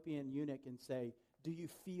Ethiopian eunuch and say, do you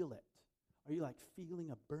feel it? Are you like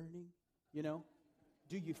feeling a burning?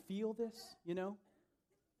 Do you feel this?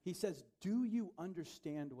 He says, do you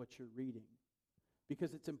understand what you're reading?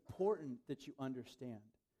 Because it's important that you understand.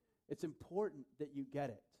 It's important that you get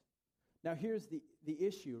it. Now here's the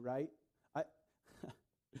issue, right?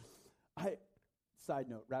 Side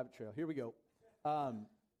note, rabbit trail. Here we go.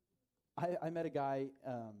 I met a guy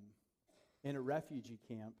in a refugee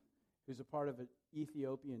camp who's a part of an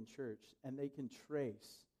Ethiopian church, and they can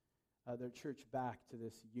trace their church back to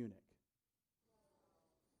this eunuch.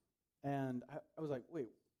 And I was like, wait,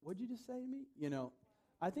 what'd you just say to me?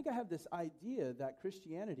 I think I have this idea that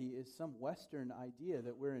Christianity is some Western idea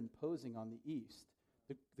that we're imposing on the East.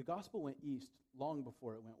 The gospel went east long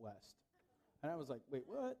before it went west. And I was like, wait,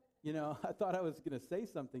 what? I thought I was going to say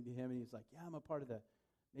something to him, and he's like, yeah, I'm a part of the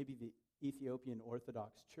Ethiopian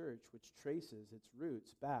Orthodox Church, which traces its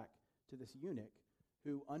roots back to this eunuch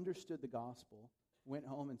who understood the gospel, went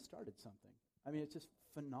home and started something. I mean, it's just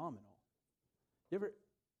phenomenal.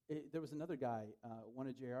 There was another guy, one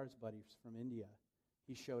of JR's buddies from India.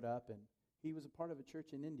 He showed up, and he was a part of a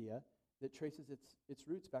church in India that traces its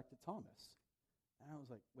roots back to Thomas. And I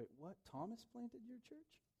was like, wait, what? Thomas planted your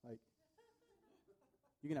church? Like,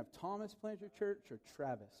 you can have Thomas plant your church or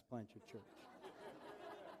Travis plant your church.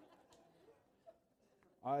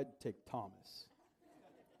 I'd take Thomas.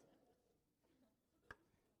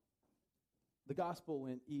 The gospel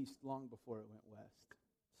went east long before it went west.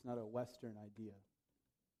 It's not a Western idea.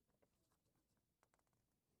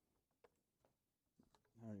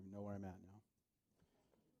 I don't even know where I'm at now.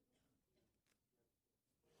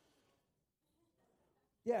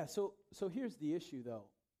 Yeah, so here's the issue, though,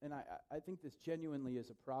 and I think this genuinely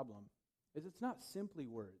is a problem, is it's not simply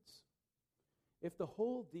words. If the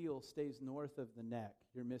whole deal stays north of the neck,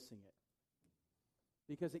 you're missing it.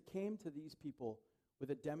 Because it came to these people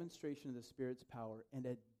with a demonstration of the Spirit's power and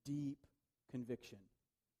a deep conviction.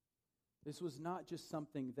 This was not just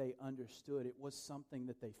something they understood, it was something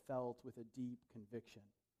that they felt with a deep conviction.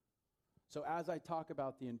 So as I talk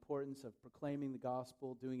about the importance of proclaiming the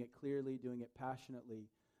gospel, doing it clearly, doing it passionately,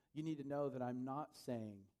 you need to know that I'm not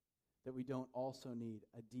saying that we don't also need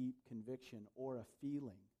a deep conviction or a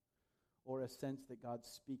feeling or a sense that God's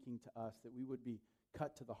speaking to us, that we would be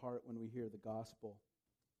cut to the heart when we hear the gospel.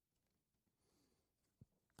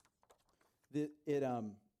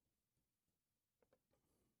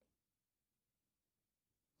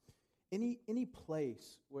 Any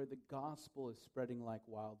place where the gospel is spreading like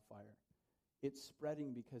wildfire, it's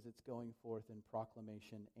spreading because it's going forth in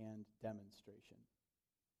proclamation and demonstration.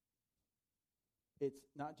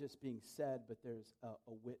 It's not just being said, but there's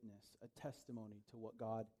a witness, a testimony to what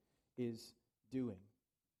God is doing.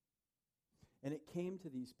 And it came to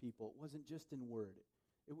these people. It wasn't just in word.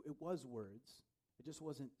 It was words. It just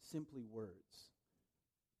wasn't simply words.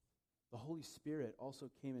 The Holy Spirit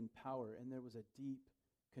also came in power, and there was a deep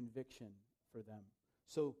conviction for them.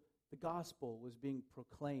 So the gospel was being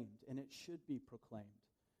proclaimed, and it should be proclaimed,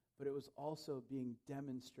 but it was also being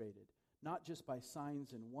demonstrated, not just by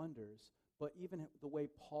signs and wonders, but even the way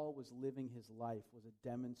Paul was living his life was a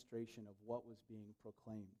demonstration of what was being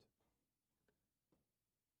proclaimed.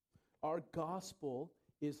 Our gospel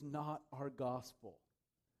is not our gospel.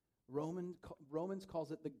 Romans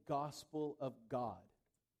calls it the gospel of God.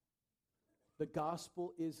 The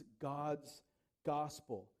gospel is God's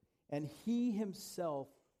gospel, and he himself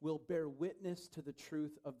will bear witness to the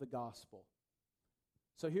truth of the gospel.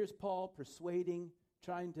 So here's Paul persuading,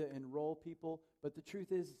 trying to enroll people, but the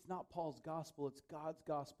truth is it's not Paul's gospel, it's God's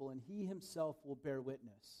gospel, and he himself will bear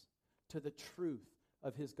witness to the truth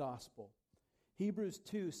of his gospel. Hebrews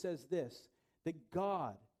 2 says this, that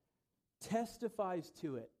God testifies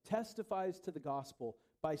to the gospel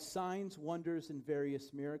by signs, wonders, and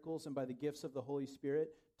various miracles, and by the gifts of the Holy Spirit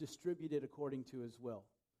distributed according to his will.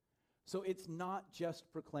 So it's not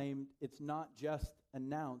just proclaimed, it's not just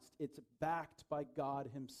announced, it's backed by God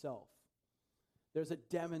himself. There's a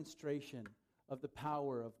demonstration of the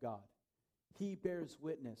power of God. He bears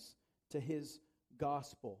witness to his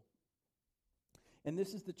gospel. And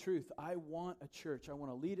this is the truth. I want a church. I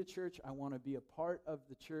want to lead a church. I want to be a part of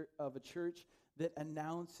the church, of a church that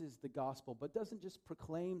announces the gospel, but doesn't just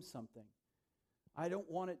proclaim something. I don't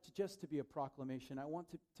want it to be a proclamation. I want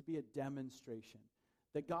it to be a demonstration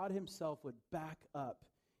that God himself would back up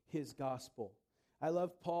his gospel. I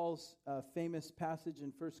love Paul's famous passage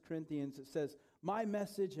in 1 Corinthians. It says, "My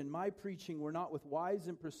message and my preaching were not with wise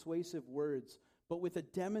and persuasive words, but with a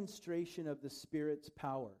demonstration of the Spirit's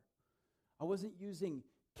power." I wasn't using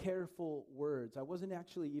careful words. I wasn't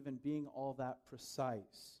actually even being all that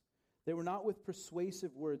precise. They were not with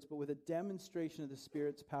persuasive words, but with a demonstration of the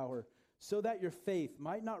Spirit's power, so that your faith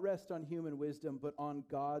might not rest on human wisdom, but on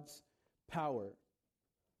God's power.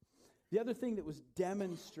 The other thing that was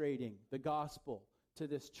demonstrating the gospel to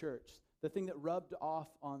this church, the thing that rubbed off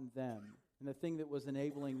on them, and the thing that was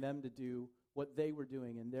enabling them to do what they were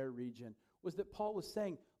doing in their region, was that Paul was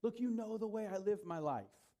saying, look, you know the way I live my life.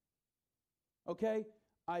 Okay?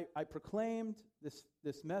 I proclaimed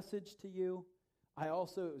this message to you. It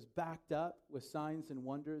was backed up with signs and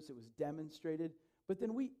wonders. It was demonstrated. But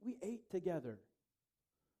then we ate together.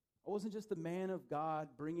 I wasn't just the man of God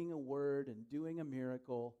bringing a word and doing a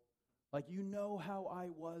miracle. Like, you know how I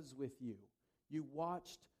was with you. You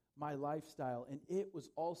watched my lifestyle, and it was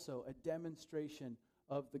also a demonstration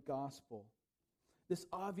of the gospel. This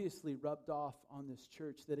obviously rubbed off on this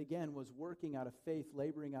church that, again, was working out of faith,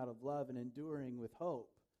 laboring out of love, and enduring with hope.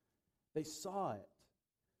 They saw it.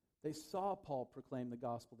 They saw Paul proclaim the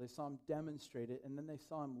gospel. They saw him demonstrate it, and then they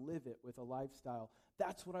saw him live it with a lifestyle.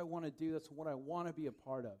 That's what I want to do. That's what I want to be a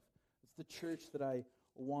part of. It's the church that I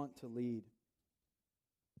want to lead.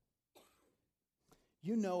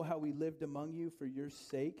 You know how we lived among you for your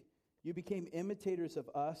sake. You became imitators of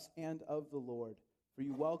us and of the Lord, for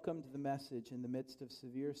you welcomed the message in the midst of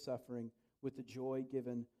severe suffering with the joy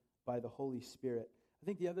given by the Holy Spirit. I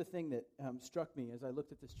think the other thing that struck me as I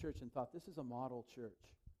looked at this church and thought, this is a model church,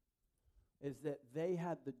 is that they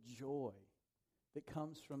had the joy that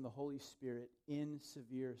comes from the Holy Spirit in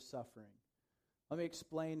severe suffering. Let me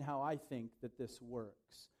explain how I think that this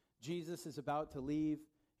works. Jesus is about to leave.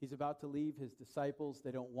 He's about to leave his disciples.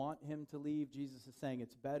 They don't want him to leave. Jesus is saying,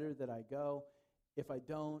 it's better that I go. If I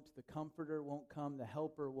don't, the Comforter won't come, the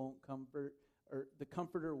Helper won't comfort, or the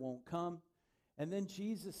Comforter won't come. And then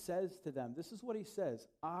Jesus says to them, this is what he says,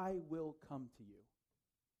 I will come to you.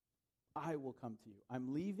 I will come to you.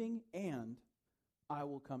 I'm leaving and I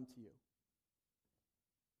will come to you.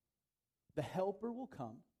 The Helper will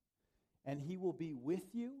come and he will be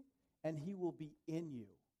with you and he will be in you.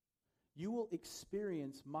 You will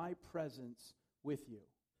experience my presence with you.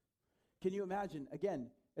 Can you imagine? Again,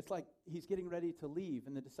 it's like he's getting ready to leave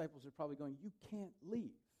and the disciples are probably going, you can't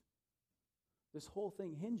leave. This whole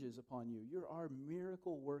thing hinges upon you. You're our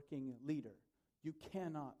miracle-working leader. You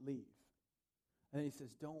cannot leave. And then he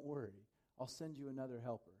says, don't worry, I'll send you another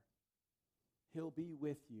helper. He'll be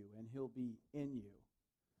with you and he'll be in you.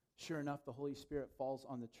 Sure enough, the Holy Spirit falls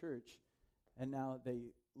on the church, and now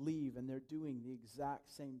they leave and they're doing the exact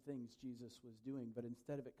same things Jesus was doing, but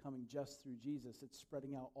instead of it coming just through Jesus, it's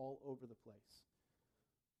spreading out all over the place.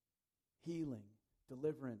 Healing,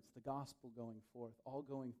 deliverance, the gospel going forth, all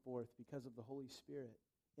going forth because of the Holy Spirit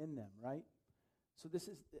in them, right? So this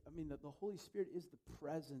is, the Holy Spirit is the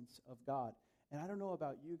presence of God. And I don't know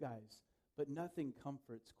about you guys, but nothing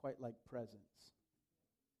comforts quite like presence.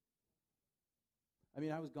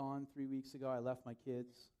 I was gone 3 weeks ago. I left my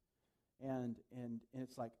kids, and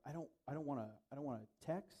it's like I don't want to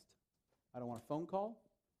text. I don't want a phone call.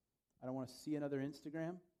 I don't want to see another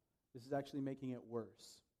Instagram. This is actually making it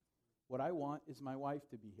worse. What I want is my wife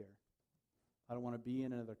to be here. I don't want to be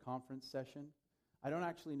in another conference session. I don't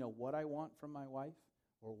actually know what I want from my wife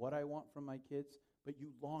or what I want from my kids, but you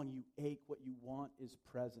long, you ache. What you want is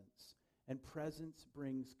presence. And presence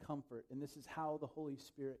brings comfort. And this is how the Holy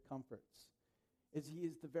Spirit comforts, is he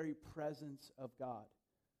is the very presence of God.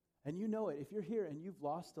 And you know it. If you're here and you've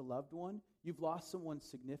lost a loved one, you've lost someone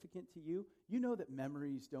significant to you, you know that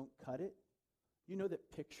memories don't cut it. You know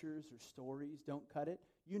that pictures or stories don't cut it.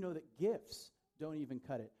 You know that gifts don't even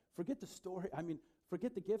cut it. Forget the story.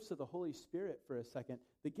 Forget the gifts of the Holy Spirit for a second.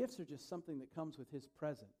 The gifts are just something that comes with his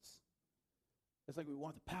presence. It's like we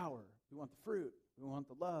want the power, we want the fruit, we want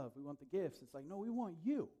the love, we want the gifts. It's like, no, we want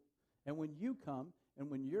you. And when you come and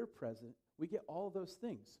when you're present, we get all those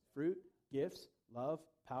things. Fruit, gifts, love,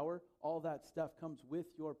 power, all that stuff comes with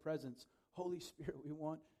your presence. Holy Spirit, we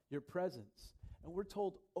want your presence. And we're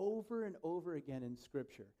told over and over again in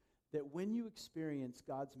Scripture that when you experience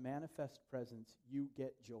God's manifest presence, you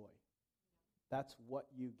get joy. That's what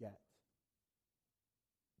you get.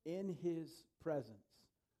 In his presence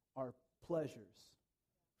are pleasures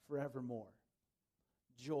forevermore.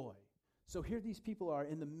 Joy. So here these people are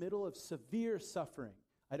in the middle of severe suffering.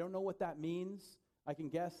 I don't know what that means. I can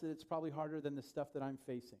guess that it's probably harder than the stuff that I'm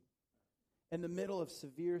facing. In the middle of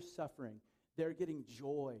severe suffering, they're getting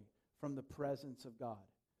joy from the presence of God.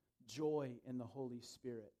 Joy in the Holy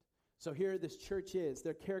Spirit. So here this church is.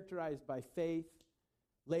 They're characterized by faith,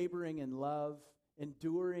 laboring in love,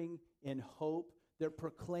 enduring in hope. They're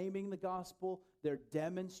proclaiming the gospel. They're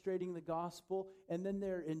demonstrating the gospel. And then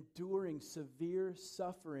they're enduring severe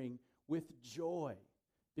suffering with joy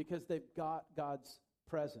because they've got God's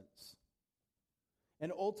presence.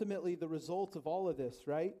 And ultimately, the result of all of this,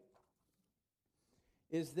 right,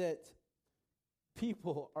 is that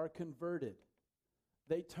people are converted.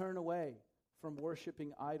 They turn away from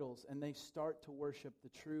worshiping idols and they start to worship the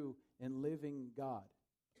true and living God.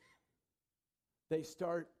 They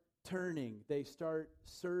start turning, they start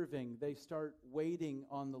serving, they start waiting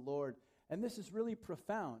on the Lord. And this is really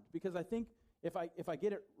profound because I think if I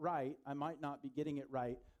get it right, I might not be getting it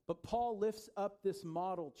right, but Paul lifts up this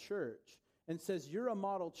model church and says, you're a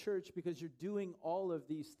model church because you're doing all of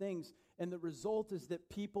these things, and the result is that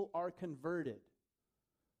people are converted.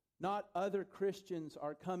 Not other Christians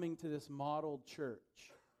are coming to this model church.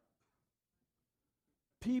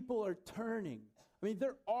 People are turning.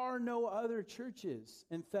 There are no other churches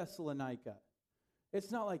in Thessalonica.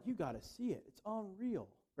 It's not like you got to see it. It's unreal,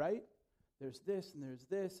 right? There's this and there's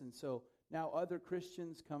this. And so now other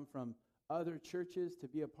Christians come from other churches to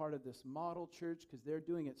be a part of this model church because they're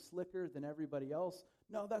doing it slicker than everybody else.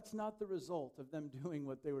 No, that's not the result of them doing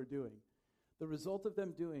what they were doing. The result of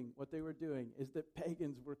them doing what they were doing is that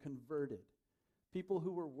pagans were converted. People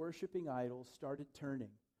who were worshiping idols started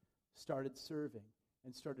turning, started serving,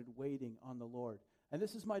 and started waiting on the Lord. And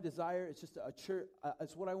this is my desire. It's just a church.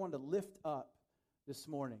 It's what I want to lift up this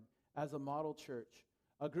morning as a model church.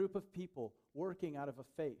 A group of people working out of a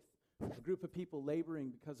faith. A group of people laboring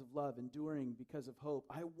because of love, enduring because of hope.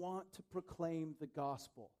 I want to proclaim the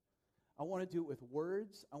gospel. I want to do it with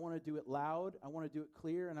words. I want to do it loud. I want to do it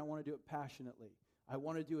clear, and I want to do it passionately. I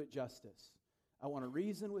want to do it justice. I want to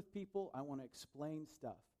reason with people. I want to explain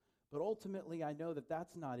stuff. But ultimately, I know that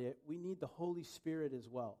that's not it. We need the Holy Spirit as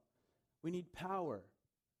well. We need power.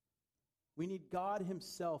 We need God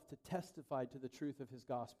himself to testify to the truth of his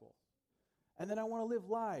gospel. And then I want to live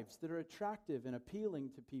lives that are attractive and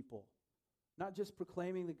appealing to people. Not just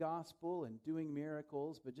proclaiming the gospel and doing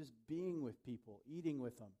miracles, but just being with people, eating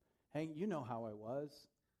with them. Hey, you know how I was.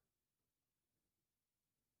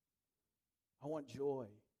 I want joy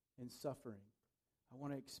in suffering. I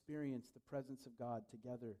want to experience the presence of God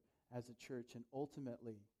together as a church. And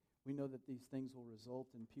ultimately, we know that these things will result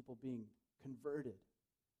in people being converted,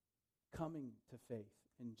 coming to faith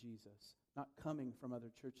in Jesus, not coming from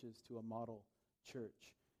other churches to a model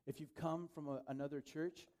church. If you've come from another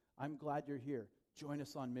church, I'm glad you're here. Join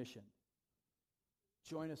us on mission.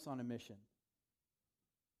 Join us on a mission.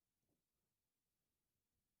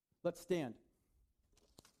 Let's stand.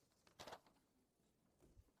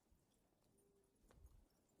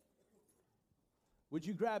 Would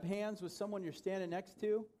you grab hands with someone you're standing next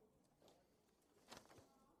to?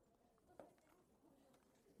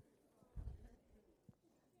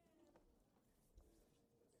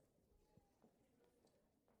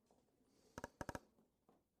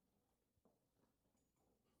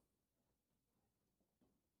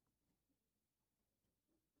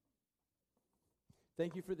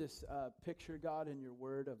 Thank you for this picture, God, in your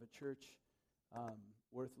word of a church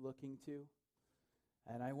worth looking to.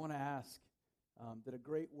 And I want to ask that a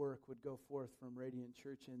great work would go forth from Radiant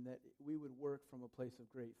Church and that we would work from a place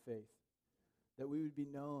of great faith. That we would be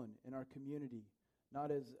known in our community, not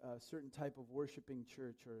as a certain type of worshiping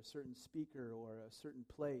church or a certain speaker or a certain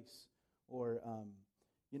place or,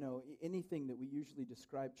 anything that we usually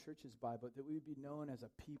describe churches by, but that we would be known as a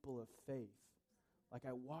people of faith. Like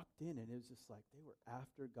I walked in and it was just like they were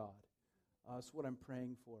after God. That's what I'm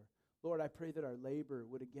praying for. Lord, I pray that our labor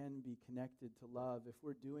would again be connected to love. If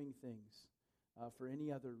we're doing things for any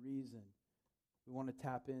other reason, we want to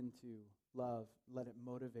tap into love. Let it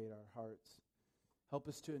motivate our hearts. Help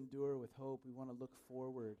us to endure with hope. We want to look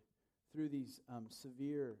forward. Through these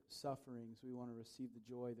severe sufferings, we want to receive the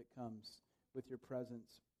joy that comes with your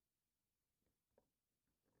presence.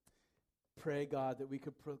 Pray, God, that we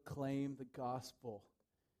could proclaim the gospel,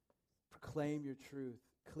 proclaim your truth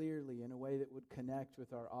clearly in a way that would connect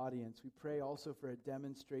with our audience. We pray also for a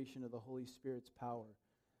demonstration of the Holy Spirit's power,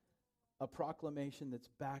 a proclamation that's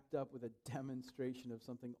backed up with a demonstration of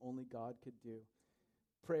something only God could do.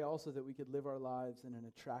 Pray also that we could live our lives in an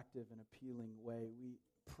attractive and appealing way. We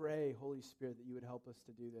pray, Holy Spirit, that you would help us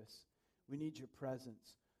to do this. We need your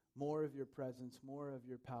presence, more of your presence, more of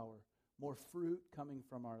your power. More fruit coming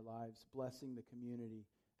from our lives, blessing the community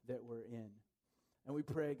that we're in. And we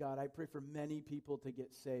pray, God, I pray for many people to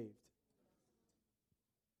get saved.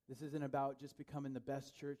 This isn't about just becoming the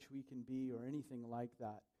best church we can be or anything like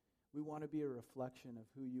that. We want to be a reflection of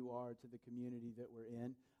who you are to the community that we're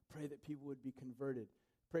in. Pray that people would be converted.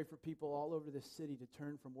 Pray for people all over this city to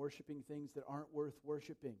turn from worshiping things that aren't worth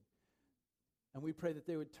worshiping. And we pray that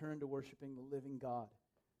they would turn to worshiping the living God.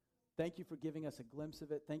 Thank you for giving us a glimpse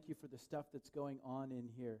of it. Thank you for the stuff that's going on in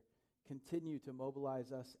here. Continue to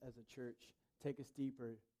mobilize us as a church. Take us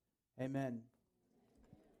deeper. Amen.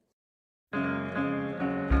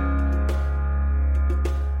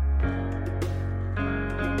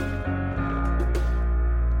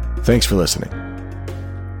 Thanks for listening.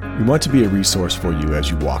 We want to be a resource for you as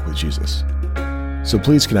you walk with Jesus. So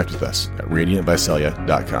please connect with us at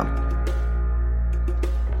radiantvisalia.com.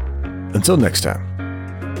 Until next time.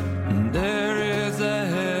 There is a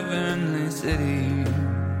heavenly city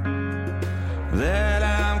that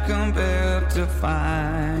I'm compelled to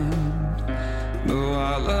find. Though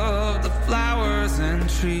I love the flowers and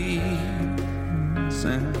trees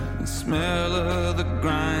and the smell of the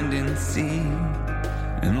grinding sea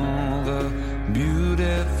and all the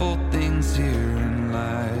beautiful things here in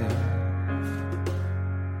life.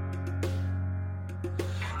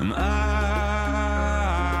 And I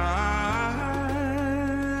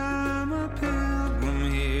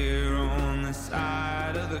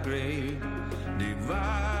great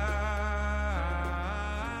divide.